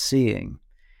what they're seeing,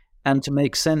 and to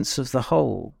make sense of the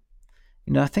whole.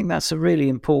 I think that's a really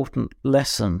important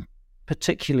lesson,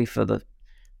 particularly for the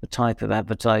type of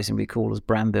advertising we call as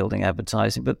brand building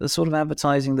advertising, but the sort of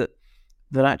advertising that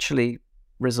actually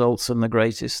results in the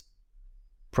greatest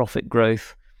profit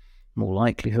growth,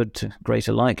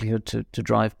 greater likelihood to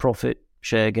drive profit,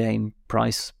 share gain,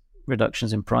 price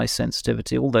reductions in price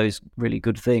sensitivity, all those really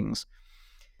good things.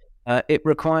 It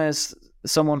requires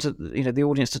someone the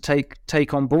audience to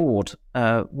take on board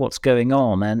what's going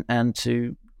on and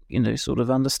to sort of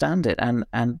understand it and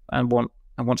want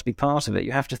to be part of it.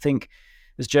 You have to think,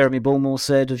 as Jeremy Bullmore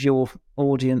said, of your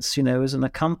audience, as an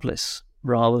accomplice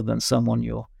rather than someone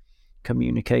you're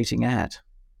communicating at.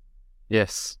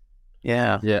 Yes.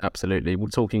 Yeah, absolutely. We're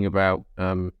talking about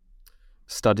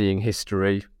studying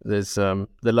history. There's the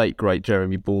late great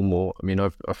Jeremy Bullmore. I mean,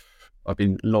 I've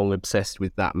been long obsessed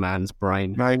with that man's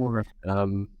brain.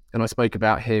 And I spoke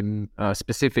about him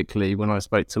specifically when I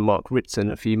spoke to Mark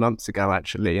Ritson a few months ago,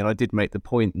 actually, and I did make the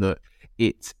point that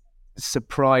it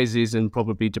surprises and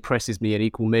probably depresses me in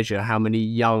equal measure how many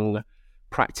young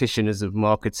practitioners of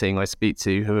marketing I speak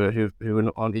to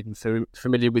who aren't even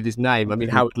familiar with his name. I mean,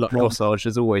 Howard Gossage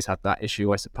has always had that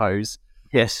issue, I suppose.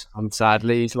 Yes.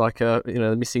 Sadly, he's like a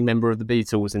missing member of the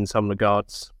Beatles in some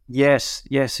regards. Yes,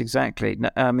 exactly.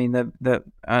 I mean,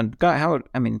 Howard.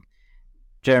 I mean,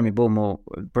 Jeremy Bullmore,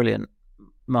 brilliant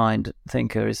mind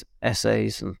thinker. His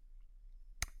essays and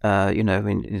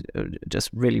just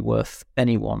really worth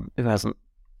anyone who hasn't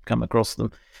come across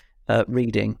them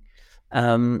reading.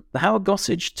 Howard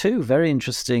Gossage too, very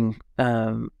interesting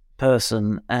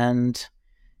person, and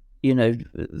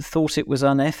thought it was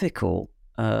unethical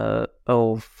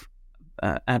of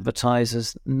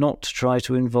advertisers not to try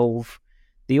to involve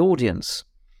the audience,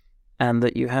 and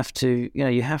that you have to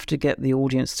get the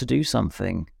audience to do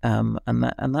something, and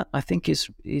that I think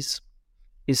is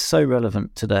so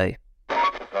relevant today.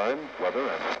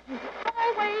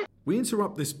 We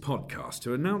interrupt this podcast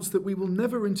to announce that we will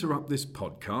never interrupt this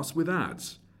podcast with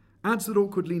ads. Ads that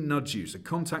awkwardly nudge you to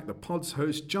contact the pod's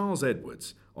host Giles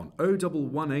Edwards on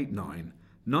 01189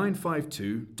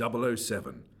 952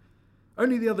 007.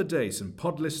 Only the other day, some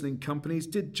pod listening companies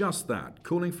did just that,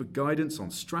 calling for guidance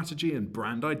on strategy and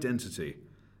brand identity.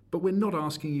 But we're not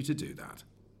asking you to do that.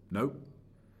 Nope.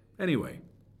 Anyway,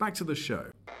 back to the show.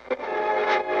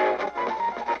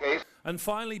 And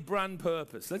finally, brand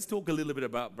purpose. Let's talk a little bit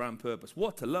about brand purpose.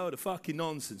 What a load of fucking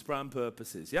nonsense brand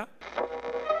purpose is, yeah?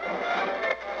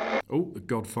 Oh, the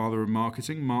godfather of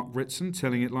marketing, Mark Ritson,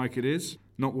 telling it like it is.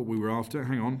 Not what we were after.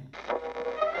 Hang on.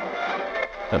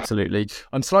 Absolutely.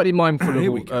 I'm slightly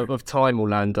mindful of time,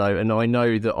 Orlando, and I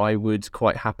know that I would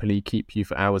quite happily keep you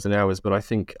for hours and hours, but I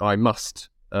think I must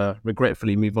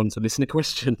regretfully move on to listener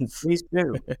questions. Please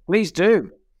do. Please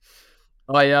do.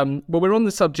 Well, we're on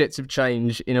the subject of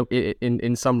change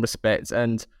in some respects,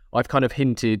 and I've kind of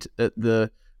hinted at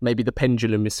maybe the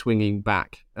pendulum is swinging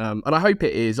back, and I hope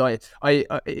it is.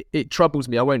 It troubles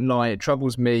me. I won't lie. It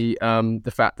troubles me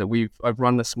the fact that I've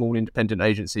run a small independent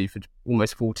agency for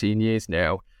almost 14 years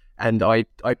now, and I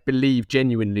believe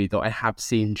genuinely that I have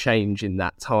seen change in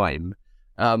that time.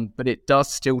 But it does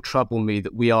still trouble me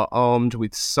that we are armed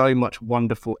with so much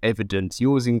wonderful evidence,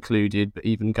 yours included, but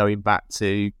even going back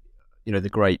to the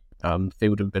great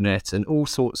Field and Burnett and all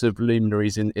sorts of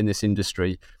luminaries in this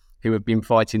industry who have been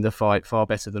fighting the fight far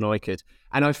better than I could.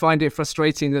 And I find it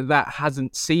frustrating that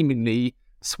hasn't seemingly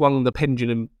swung the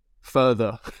pendulum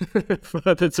further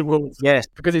towards. Yes,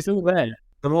 because it's all there.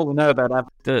 The more we know about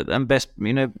that, and best,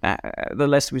 the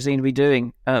less we seem to be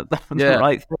doing the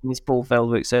right thing, as Paul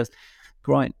Feldwick says.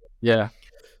 Right. Yeah.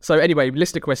 So anyway,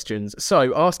 list of questions.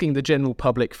 So asking the general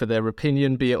public for their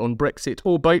opinion, be it on Brexit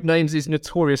or boat names, is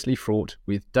notoriously fraught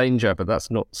with danger, but that's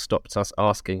not stopped us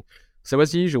asking. So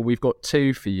as usual, we've got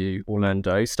two for you,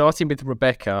 Orlando, starting with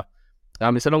Rebecca.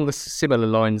 It's along the similar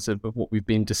lines of what we've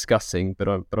been discussing, but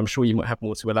I'm sure you might have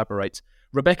more to elaborate.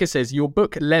 Rebecca says, your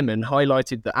book Lemon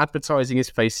highlighted that advertising is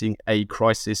facing a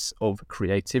crisis of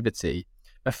creativity.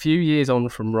 A few years on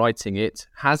from writing it,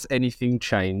 has anything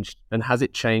changed, and has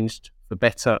it changed for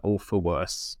better or for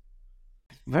worse?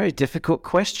 Very difficult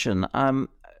question.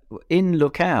 In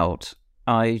Lookout,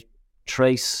 I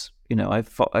trace,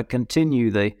 I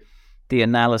continue the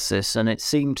analysis, and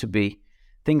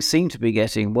things seem to be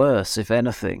getting worse, if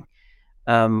anything,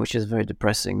 which is a very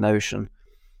depressing notion.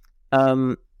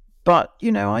 But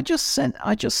I just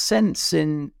sense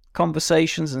in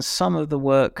conversations and some of the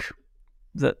work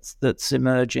that's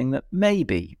emerging that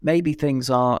maybe things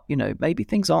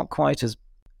aren't quite as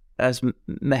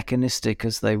mechanistic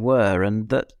as they were, and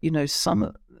that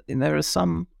there are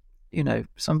some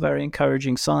very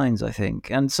encouraging signs, I think.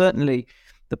 And certainly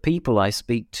the people I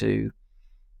speak to,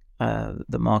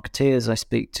 the marketeers I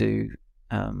speak to,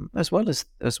 as well as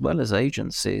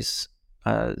agencies,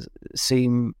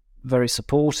 seem very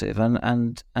supportive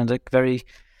and are very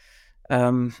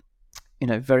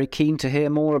very keen to hear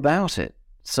more about it.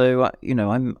 So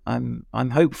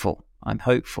I'm hopeful.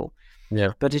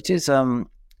 Yeah. But it is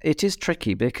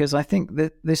tricky, because I think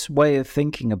that this way of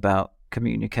thinking about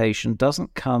communication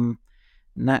doesn't come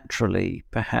naturally,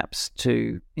 perhaps,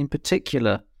 to, in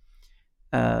particular,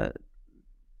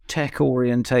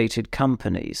 tech-orientated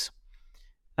companies,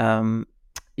 where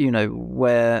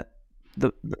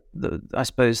I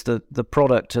suppose the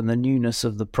product and the newness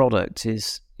of the product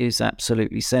is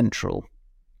absolutely central,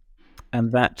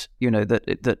 and that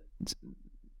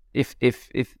if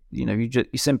you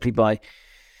simply by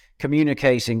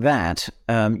communicating that,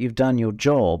 you've done your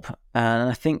job. And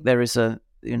I think there's a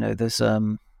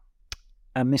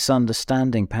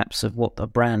misunderstanding perhaps of what a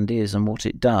brand is and what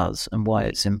it does and why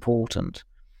it's important.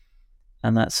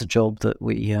 And that's a job that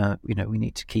we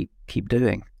need to keep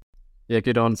doing. Yeah,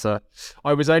 good answer.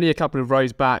 I was only a couple of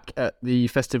rows back at the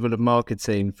Festival of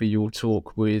Marketing for your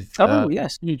talk with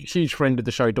yes, huge friend of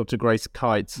the show, Dr. Grace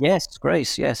Kite. Yes,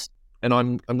 Grace, yes. And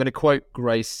I'm going to quote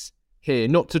Grace here,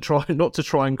 not to try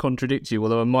and contradict you,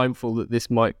 although I'm mindful that this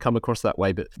might come across that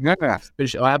way. But I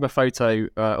have a photo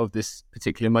of this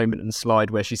particular moment and slide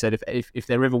where she said, if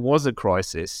there ever was a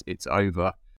crisis, it's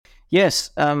over. Yes.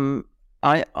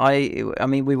 I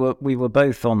mean, we were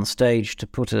both on stage to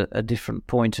put a different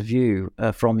point of view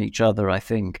from each other, I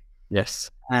think.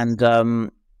 Yes.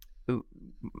 And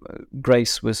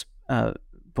Grace was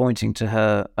pointing to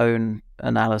her own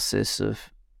analysis of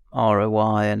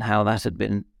ROI and how that had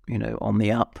been, on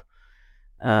the up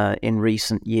in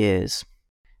recent years.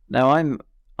 Now,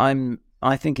 I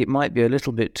think it might be a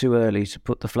little bit too early to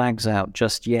put the flags out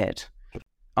just yet.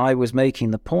 I was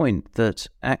making the point that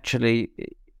actually,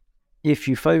 if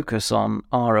you focus on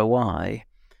ROI,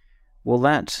 well,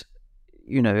 that,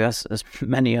 as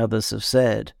many others have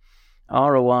said,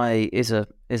 ROI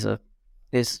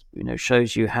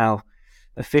shows you how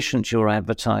efficient your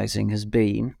advertising has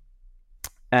been,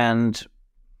 and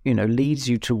leads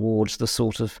you towards the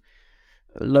sort of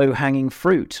low-hanging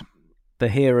fruit, the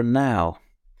here and now.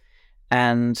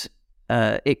 And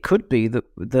it could be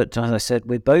that, as I said,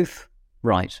 we're both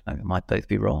right. I mean, we might both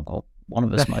be wrong, or one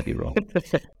of us might be wrong.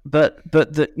 But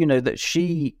that that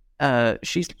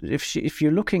if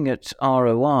you're looking at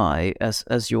ROI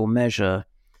as your measure,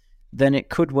 then it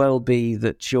could well be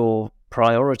that you're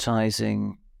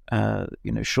prioritizing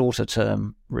shorter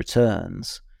term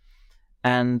returns.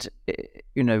 And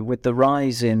with the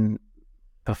rise in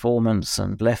performance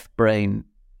and left brain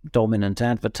dominant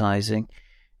advertising,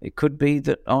 it could be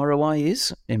that ROI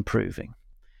is improving.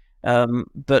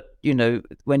 But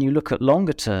when you look at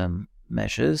longer term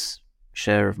measures,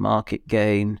 share of market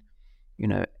gain,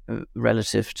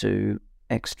 relative to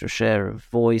extra share of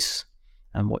voice,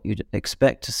 and what you'd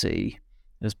expect to see,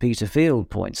 as Peter Field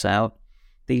points out,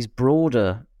 these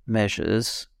broader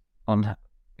measures on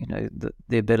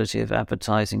the ability of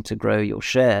advertising to grow your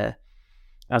share,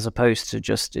 as opposed to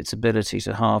just its ability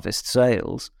to harvest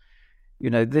sales.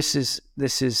 These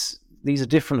are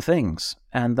different things,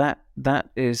 and that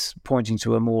is pointing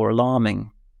to a more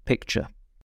alarming picture.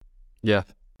 Yeah,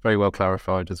 very well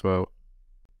clarified as well.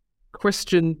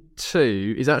 Question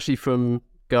 2 is actually from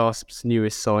Gasp's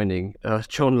newest signing,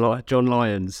 John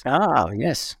Lyons. Ah,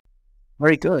 yes,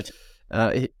 very good.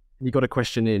 He got a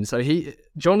question in. So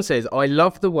John says, I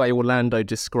love the way Orlando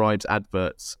describes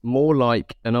adverts, more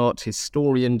like an art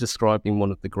historian describing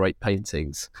one of the great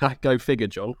paintings. Go figure,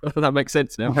 John. That makes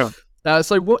sense now.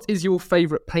 So what is your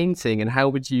favourite painting, and how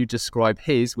would you describe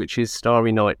his, which is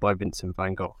Starry Night by Vincent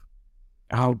van Gogh?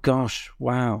 Oh gosh,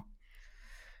 wow.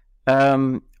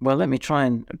 Well, let me try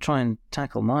and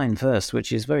tackle mine first,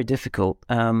 which is very difficult.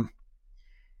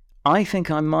 I think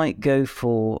I might go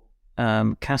for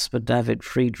Caspar David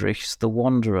Friedrich's The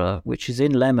Wanderer, which is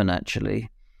in Lemon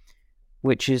actually,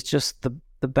 which is just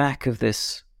the back of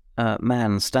this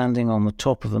man standing on the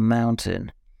top of a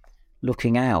mountain,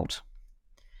 looking out,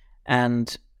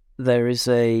 and there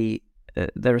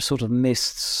are sort of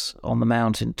mists on the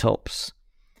mountain tops,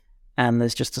 and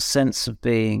there's just a sense of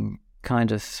being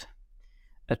kind of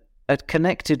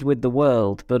connected with the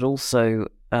world, but also,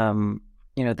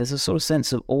 there's a sort of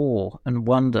sense of awe and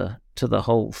wonder to the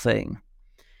whole thing,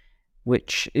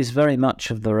 which is very much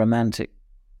of the Romantic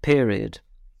period.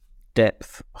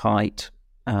 Depth, height,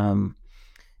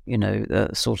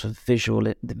 sort of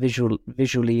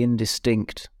visually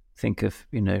indistinct. Think of,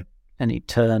 any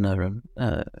Turner and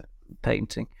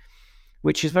painting,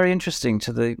 which is very interesting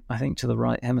to the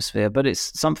right hemisphere, but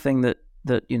it's something that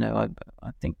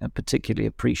I think I particularly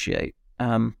appreciate.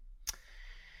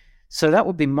 So that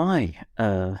would be my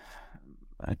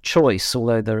choice,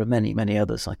 although there are many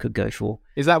others I could go for.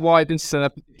 Is that why this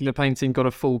particular painting got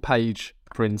a full page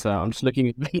print out? I'm just looking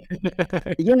at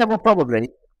Yeah, well, probably.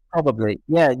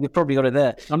 Yeah, you've probably got it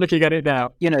there. I'm looking at it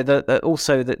now.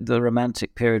 Also the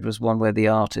Romantic period was one where the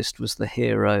artist was the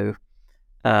hero.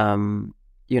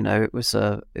 It was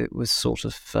sort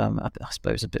of, I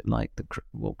suppose, a bit like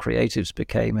what creatives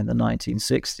became in the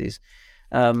 1960s.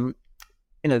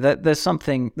 There's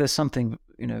something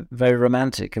very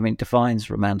romantic. I mean, defines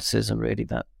romanticism really,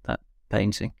 that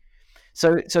painting.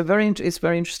 So it's very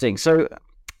interesting. So,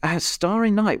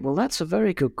 Starry Night. Well, that's a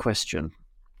very good question.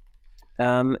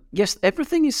 Yes,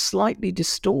 everything is slightly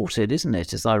distorted, isn't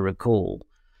it? As I recall,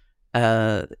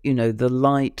 the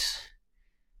light,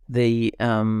 the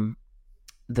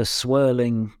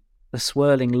swirling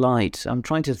light. I'm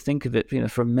trying to think of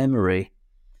it, from memory,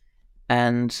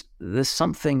 and there's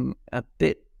something a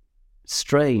bit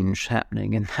strange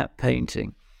happening in that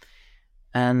painting,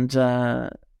 and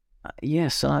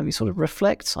yes, I mean, sort of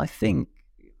reflects, I think,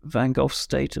 Van Gogh's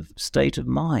state of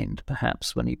mind,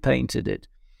 perhaps, when he painted it.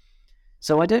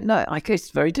 So I don't know. I guess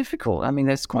it's very difficult. I mean,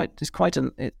 it's quite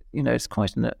an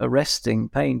arresting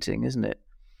painting, isn't it?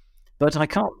 But I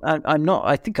can't. I'm not.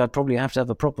 I think I'd probably have to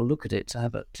have a proper look at it to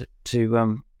have it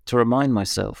to remind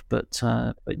myself. But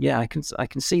yeah, I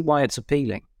can see why it's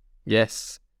appealing.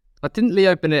 Yes, didn't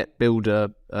Leo Burnett build a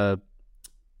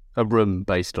room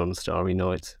based on Starry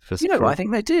Night? I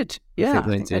think they did. Yeah, I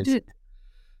think they did.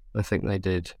 I think they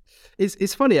did.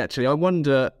 It's funny, actually. I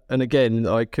wonder, and again,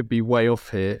 I could be way off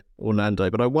here, Orlando,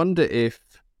 but I wonder if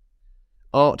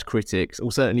art critics,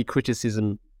 or certainly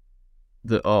criticism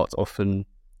that art often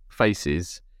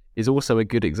faces, is also a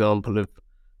good example of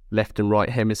left and right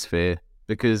hemisphere,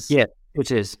 because yeah,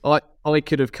 it is. I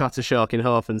could have cut a shark in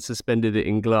half and suspended it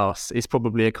in glass. It's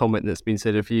probably a comment that's been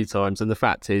said a few times, and the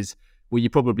fact is, well, you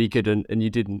probably couldn't, and you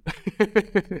didn't.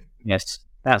 Yes,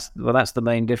 that's the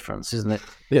main difference, isn't it?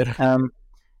 Yeah.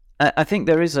 I think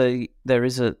there is a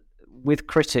with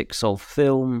critics of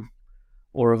film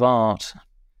or of art,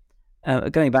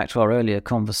 going back to our earlier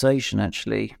conversation,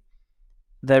 actually,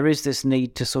 there is this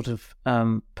need to sort of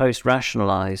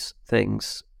post-rationalize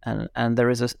things, and there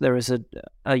is a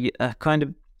kind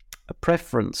of a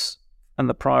preference and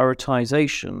the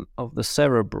prioritization of the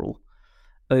cerebral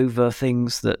over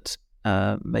things that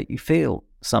make you feel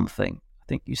something. I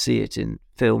think you see it in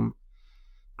film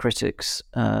critics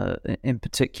in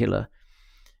particular,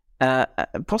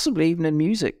 possibly even in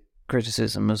music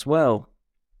criticism as well.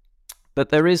 But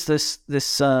there is this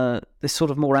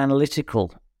sort of more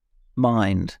analytical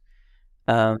mind,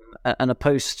 and a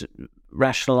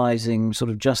post-rationalizing sort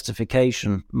of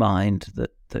justification mind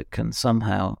that can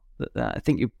somehow. I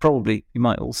think you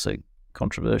might also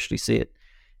controversially see it.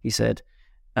 He said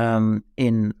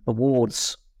in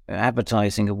awards,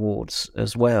 advertising awards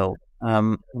as well.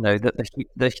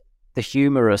 That the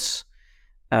humorous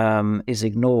is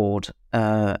ignored,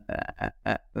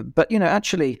 but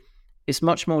actually, it's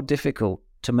much more difficult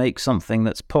to make something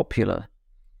that's popular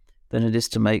than it is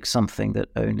to make something that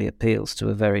only appeals to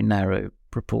a very narrow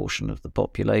proportion of the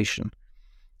population.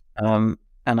 And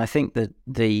I think that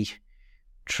the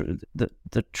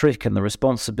trick and the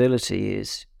responsibility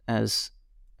is, as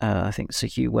I think Sir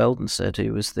Hugh Weldon said,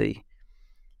 who was the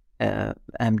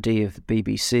MD of the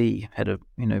BBC, head of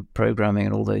programming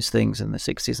and all those things in the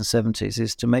 60s and 70s,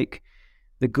 is to make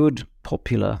the good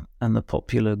popular and the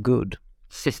popular good.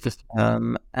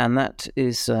 And that's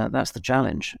the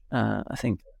challenge, I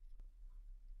think.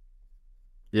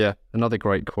 Yeah, another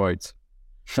great quote.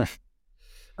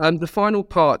 And the final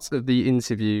part of the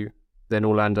interview, then,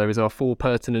 Orlando, is our 4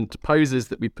 pertinent poses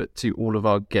that we put to all of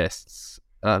our guests.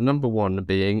 Number 1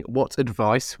 being, what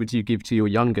advice would you give to your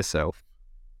younger self?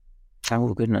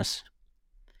 Oh, goodness.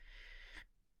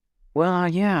 Well,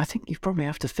 yeah, I think you probably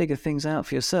have to figure things out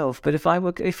for yourself. But if I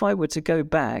were to go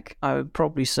back, I would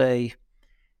probably say,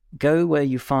 go where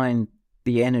you find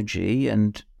the energy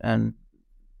and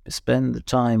spend the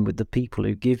time with the people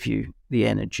who give you the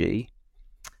energy.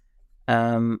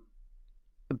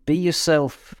 Be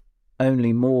yourself,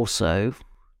 only more so,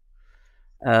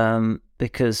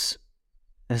 because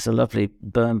there's a lovely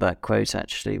Bernbach quote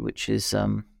actually, which is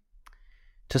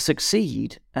to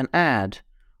succeed, an ad,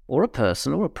 or a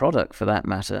person or a product for that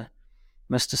matter,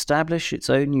 must establish its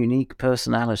own unique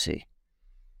personality,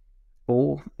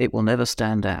 or it will never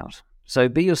stand out. So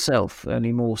be yourself,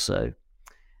 only more so.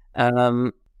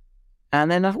 And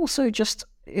then I've also just,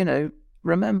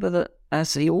 remember that,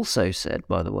 as he also said,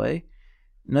 by the way,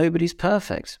 nobody's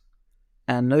perfect,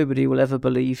 and nobody will ever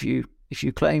believe you if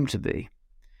you claim to be.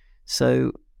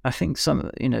 So I think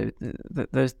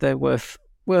they're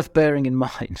worth bearing in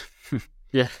mind.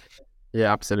 Yeah,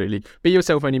 absolutely. Be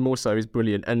yourself, only more so is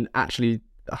brilliant. And actually,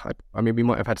 I mean, we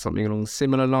might have had something along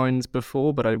similar lines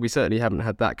before, but we certainly haven't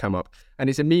had that come up. And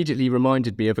it's immediately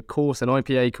reminded me of an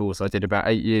IPA course I did about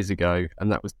 8 years ago,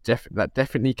 and that was that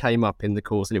definitely came up in the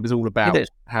course, and it was all about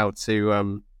how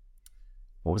to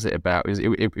what was it about?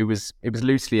 It was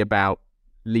loosely about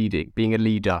leading, being a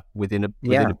leader within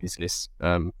a business,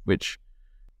 which.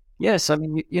 Yes, I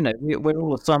mean, we're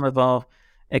all the sum of our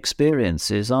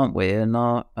experiences, aren't we, and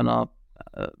our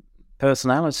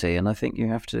personality, and I think you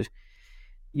have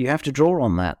to draw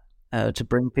on that to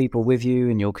bring people with you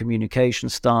in your communication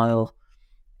style,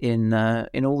 in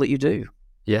all that you do.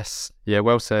 Yes, yeah,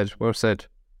 well said.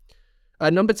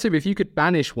 Number 2, if you could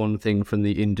banish one thing from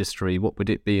the industry, what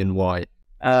would it be and why?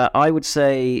 I would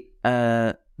say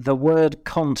the word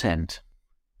content.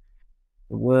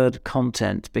 The word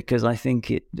content, because I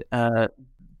think it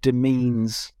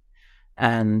demeans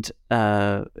and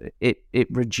it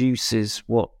reduces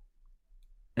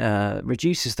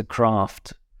reduces the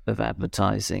craft of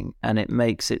advertising, and it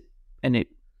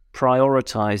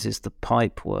prioritizes the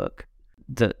pipe work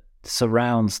that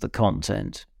surrounds the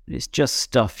content. It's just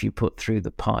stuff you put through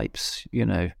the pipes,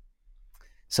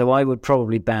 So I would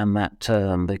probably ban that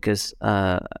term, because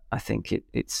I think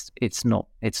it's not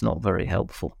very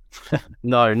helpful.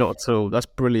 No, not at all. That's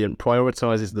brilliant.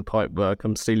 Prioritizes the pipe work.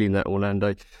 I'm stealing that,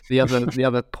 Orlando. The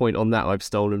other point on that I've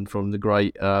stolen from the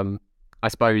great, I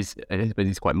suppose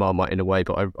he's quite Marmite in a way,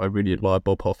 but I really admire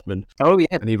Bob Hoffman. Oh yeah,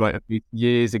 and he wrote a few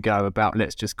years ago about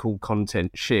let's just call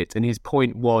content shit. And his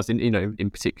point was, in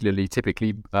particularly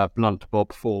typically blunt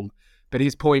Bob form. But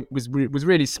his point was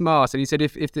really smart, and he said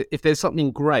if there's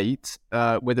something great,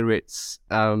 whether it's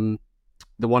The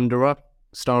Wanderer,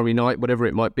 Starry Night, whatever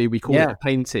it might be, we call it a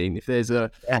painting. If there's a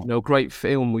great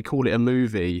film, we call it a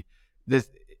movie.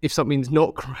 If something's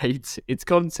not great, it's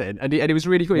content. And it was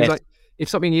really cool. He was like, if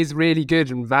something is really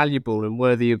good and valuable and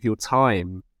worthy of your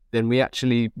time, then we're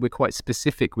quite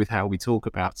specific with how we talk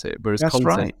about it. Whereas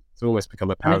content, it's almost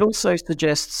become a paradox. And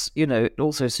it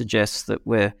also suggests that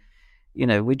we're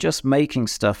just making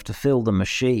stuff to fill the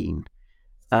machine,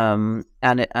 and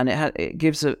it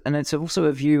gives and it's also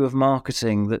a view of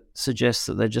marketing that suggests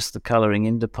that they're just the colouring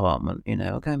in department.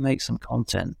 Go make some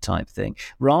content type thing,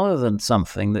 rather than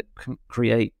something that can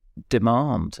create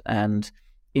demand and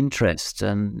interest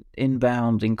and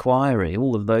inbound inquiry,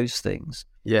 all of those things.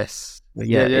 Yes,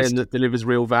 and that delivers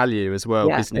real value as well.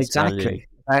 Yeah, business exactly.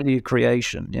 Value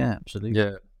creation. Yeah, absolutely.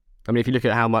 Yeah, I mean, if you look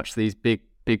at how much these big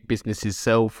businesses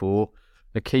sell for,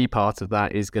 a key part of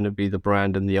that is going to be the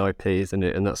brand and the IP, isn't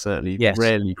it? And that's certainly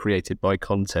rarely created by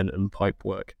content and pipe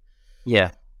work.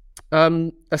 Yeah.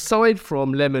 Aside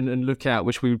from Lemon and Lookout,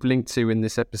 which we've linked to in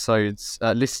this episode's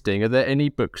listing, are there any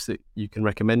books that you can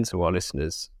recommend to our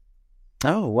listeners?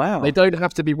 Oh, wow. They don't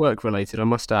have to be work related, I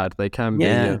must add. They can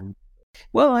be.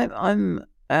 Well, I'm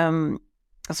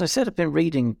as I said, I've been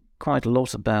reading quite a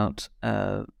lot about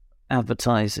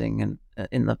advertising and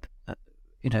in the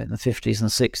in the 50s and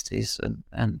 60s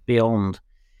and beyond.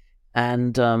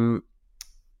 And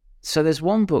so there's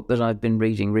one book that I've been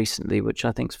reading recently, which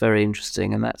I think is very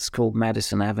interesting, and that's called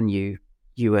Madison Avenue,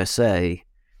 USA,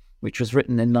 which was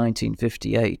written in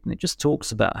 1958. And it just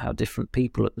talks about how different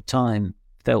people at the time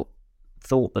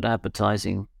thought that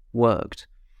advertising worked,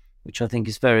 which I think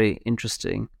is very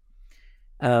interesting.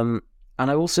 And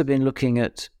I've also been looking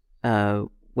at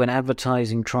When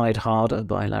Advertising Tried Harder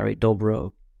by Larry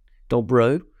Dobrow,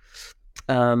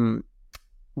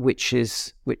 which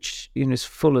is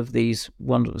full of these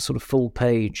wonderful sort of full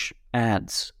page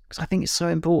ads, because I think it's so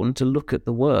important to look at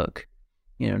the work,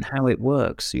 and how it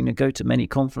works. Go to many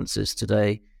conferences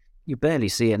today, you barely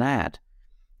see an ad.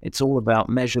 It's all about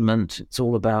measurement. It's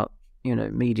all about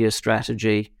media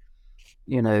strategy.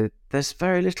 There's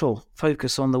very little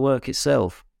focus on the work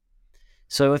itself.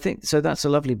 So I think that's a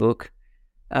lovely book.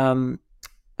 And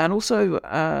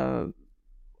also,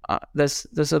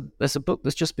 there's a book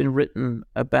that's just been written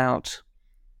about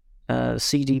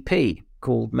CDP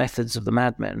called Methods of the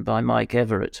Madmen by Mike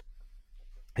Everett,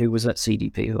 who was at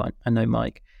CDP, who I know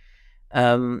Mike,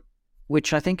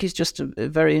 which I think is just a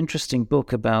very interesting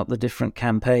book about the different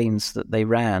campaigns that they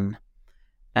ran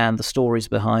and the stories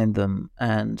behind them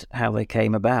and how they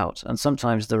came about, and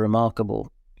sometimes the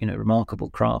remarkable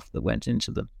craft that went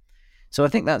into them. So I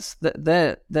think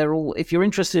they're all, if you're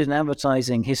interested in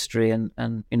advertising history and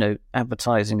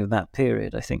advertising of that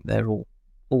period, I think they're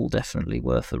all definitely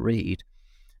worth a read,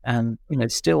 and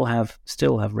still have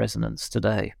resonance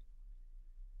today.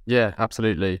 Yeah,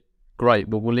 absolutely. Great.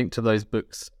 Well, we'll link to those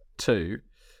books too.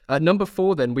 Number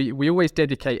 4, then, we always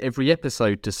dedicate every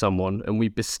episode to someone, and we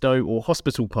bestow or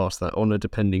hospital pass that honour,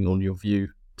 depending on your view,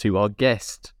 to our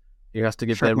guest, who has to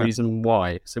give their reason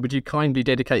why. So would you kindly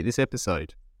dedicate this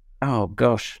episode? Oh,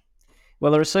 gosh.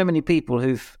 Well, there are so many people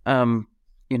who've,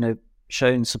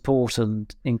 shown support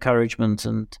and encouragement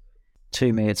and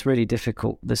to me. It's really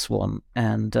difficult, this one.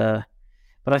 And but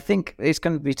I think it's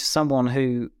going to be to someone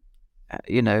who,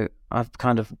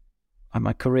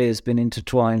 my career's been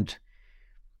intertwined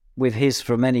with his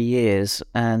for many years,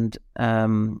 and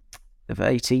for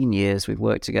 18 years we've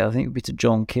worked together. I think it would be to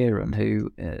John Kieran, who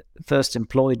first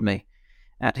employed me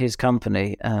at his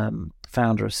company,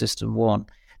 founder of System 1.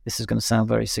 This is going to sound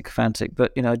very sycophantic,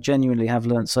 but I genuinely have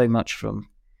learned so much from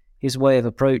his way of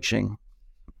approaching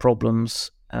problems,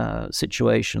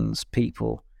 situations,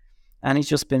 people, and he's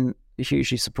just been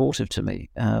hugely supportive to me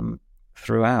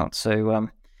throughout. So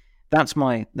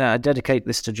I dedicate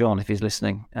this to John if he's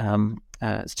listening.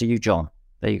 It's to you, John.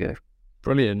 There you go.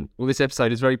 Brilliant. Well, this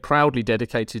episode is very proudly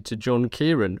dedicated to John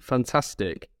Kieran.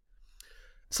 Fantastic.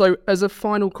 So, as a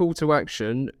final call to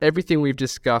action, everything we've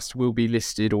discussed will be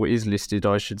listed, or is listed,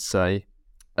 I should say.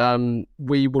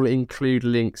 We will include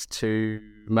links to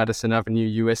Madison Avenue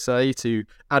USA, to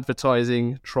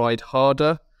Advertising Tried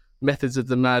Harder, Methods of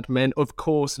the Madmen, of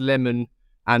course, Lemon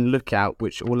and Lookout,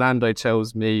 which Orlando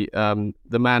tells me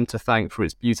the man to thank for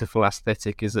its beautiful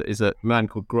aesthetic is a man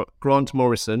called Grant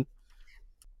Morrison.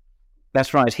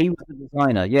 That's right. He was the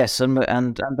designer, yes, and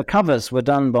the covers were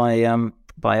done by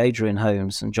Adrian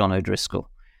Holmes and John O'Driscoll.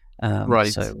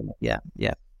 Right. So yeah.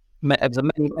 It was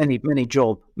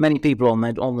many people on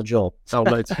the job. Oh,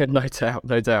 no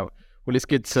doubt. Well, it's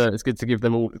good to give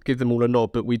them all a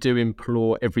nod, but we do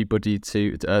implore everybody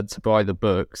to buy the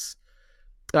books.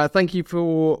 Thank you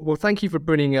for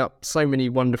bringing up so many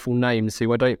wonderful names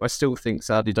who I still think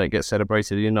sadly don't get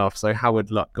celebrated enough. So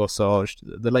Howard Luck Gossage,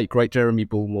 the late great Jeremy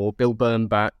Bullmore, Bill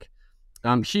Bernbach.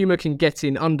 Humour can get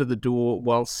in under the door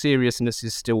while seriousness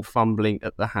is still fumbling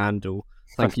at the handle.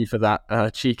 Thank you for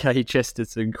that G.K.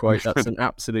 Chesterton quote. That's an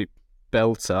absolute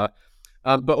belter.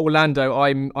 But Orlando,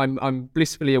 I'm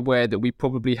blissfully aware that we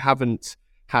probably haven't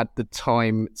had the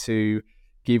time to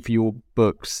give your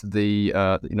books the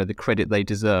credit they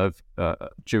deserve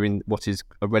during what is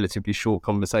a relatively short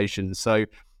conversation. So,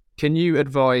 can you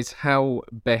advise how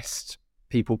best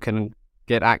people can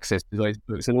get access to those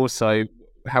books, and also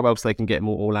how else they can get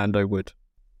more Orlando Wood?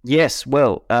 Yes,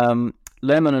 well,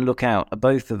 Lemon and Lookout are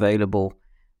both available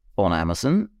on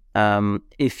Amazon.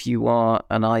 If you are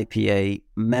an IPA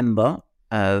member,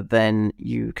 then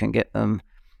you can get them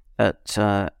at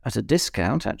a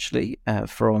discount, actually,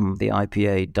 from the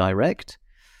IPA Direct.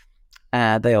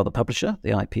 They are the publisher,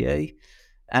 the IPA.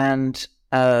 And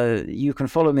you can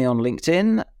follow me on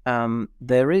LinkedIn.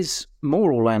 There is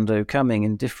more Orlando coming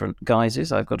in different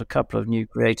guises. I've got a couple of new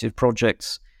creative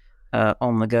projects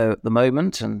on the go at the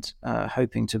moment, and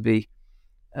hoping to be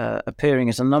appearing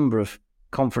at a number of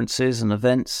conferences and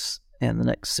events in the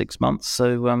next 6 months.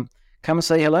 So come and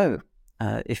say hello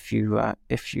if you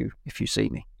see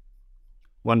me.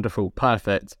 Wonderful.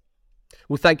 Perfect.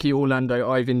 Well, thank you, Orlando.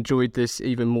 I've enjoyed this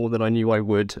even more than I knew I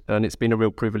would, and it's been a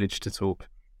real privilege to talk.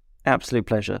 Absolute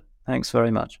pleasure. Thanks very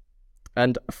much.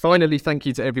 And finally, thank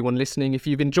you to everyone listening. If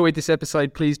you've enjoyed this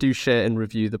episode, please do share and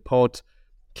review the pod.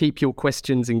 Keep your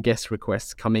questions and guest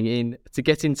requests coming in. To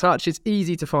get in touch, it's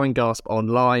easy to find Gasp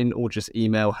online, or just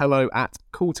email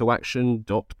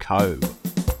hello@calltoaction.co.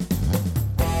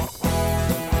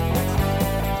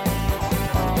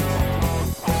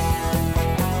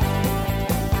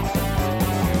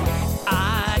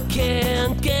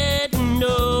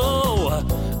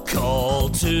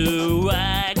 To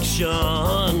action,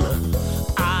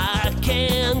 I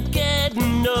can't get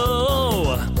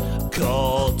no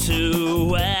call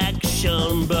to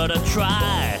action, but I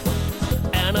try,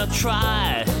 and I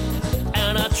try,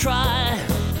 and I try,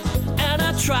 and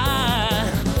I try.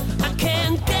 I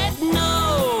can't get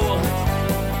no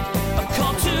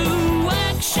call to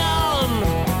action.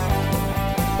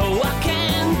 Oh, I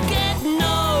can't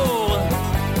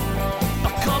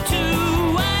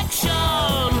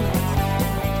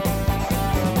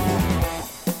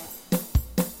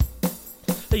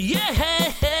Yeah.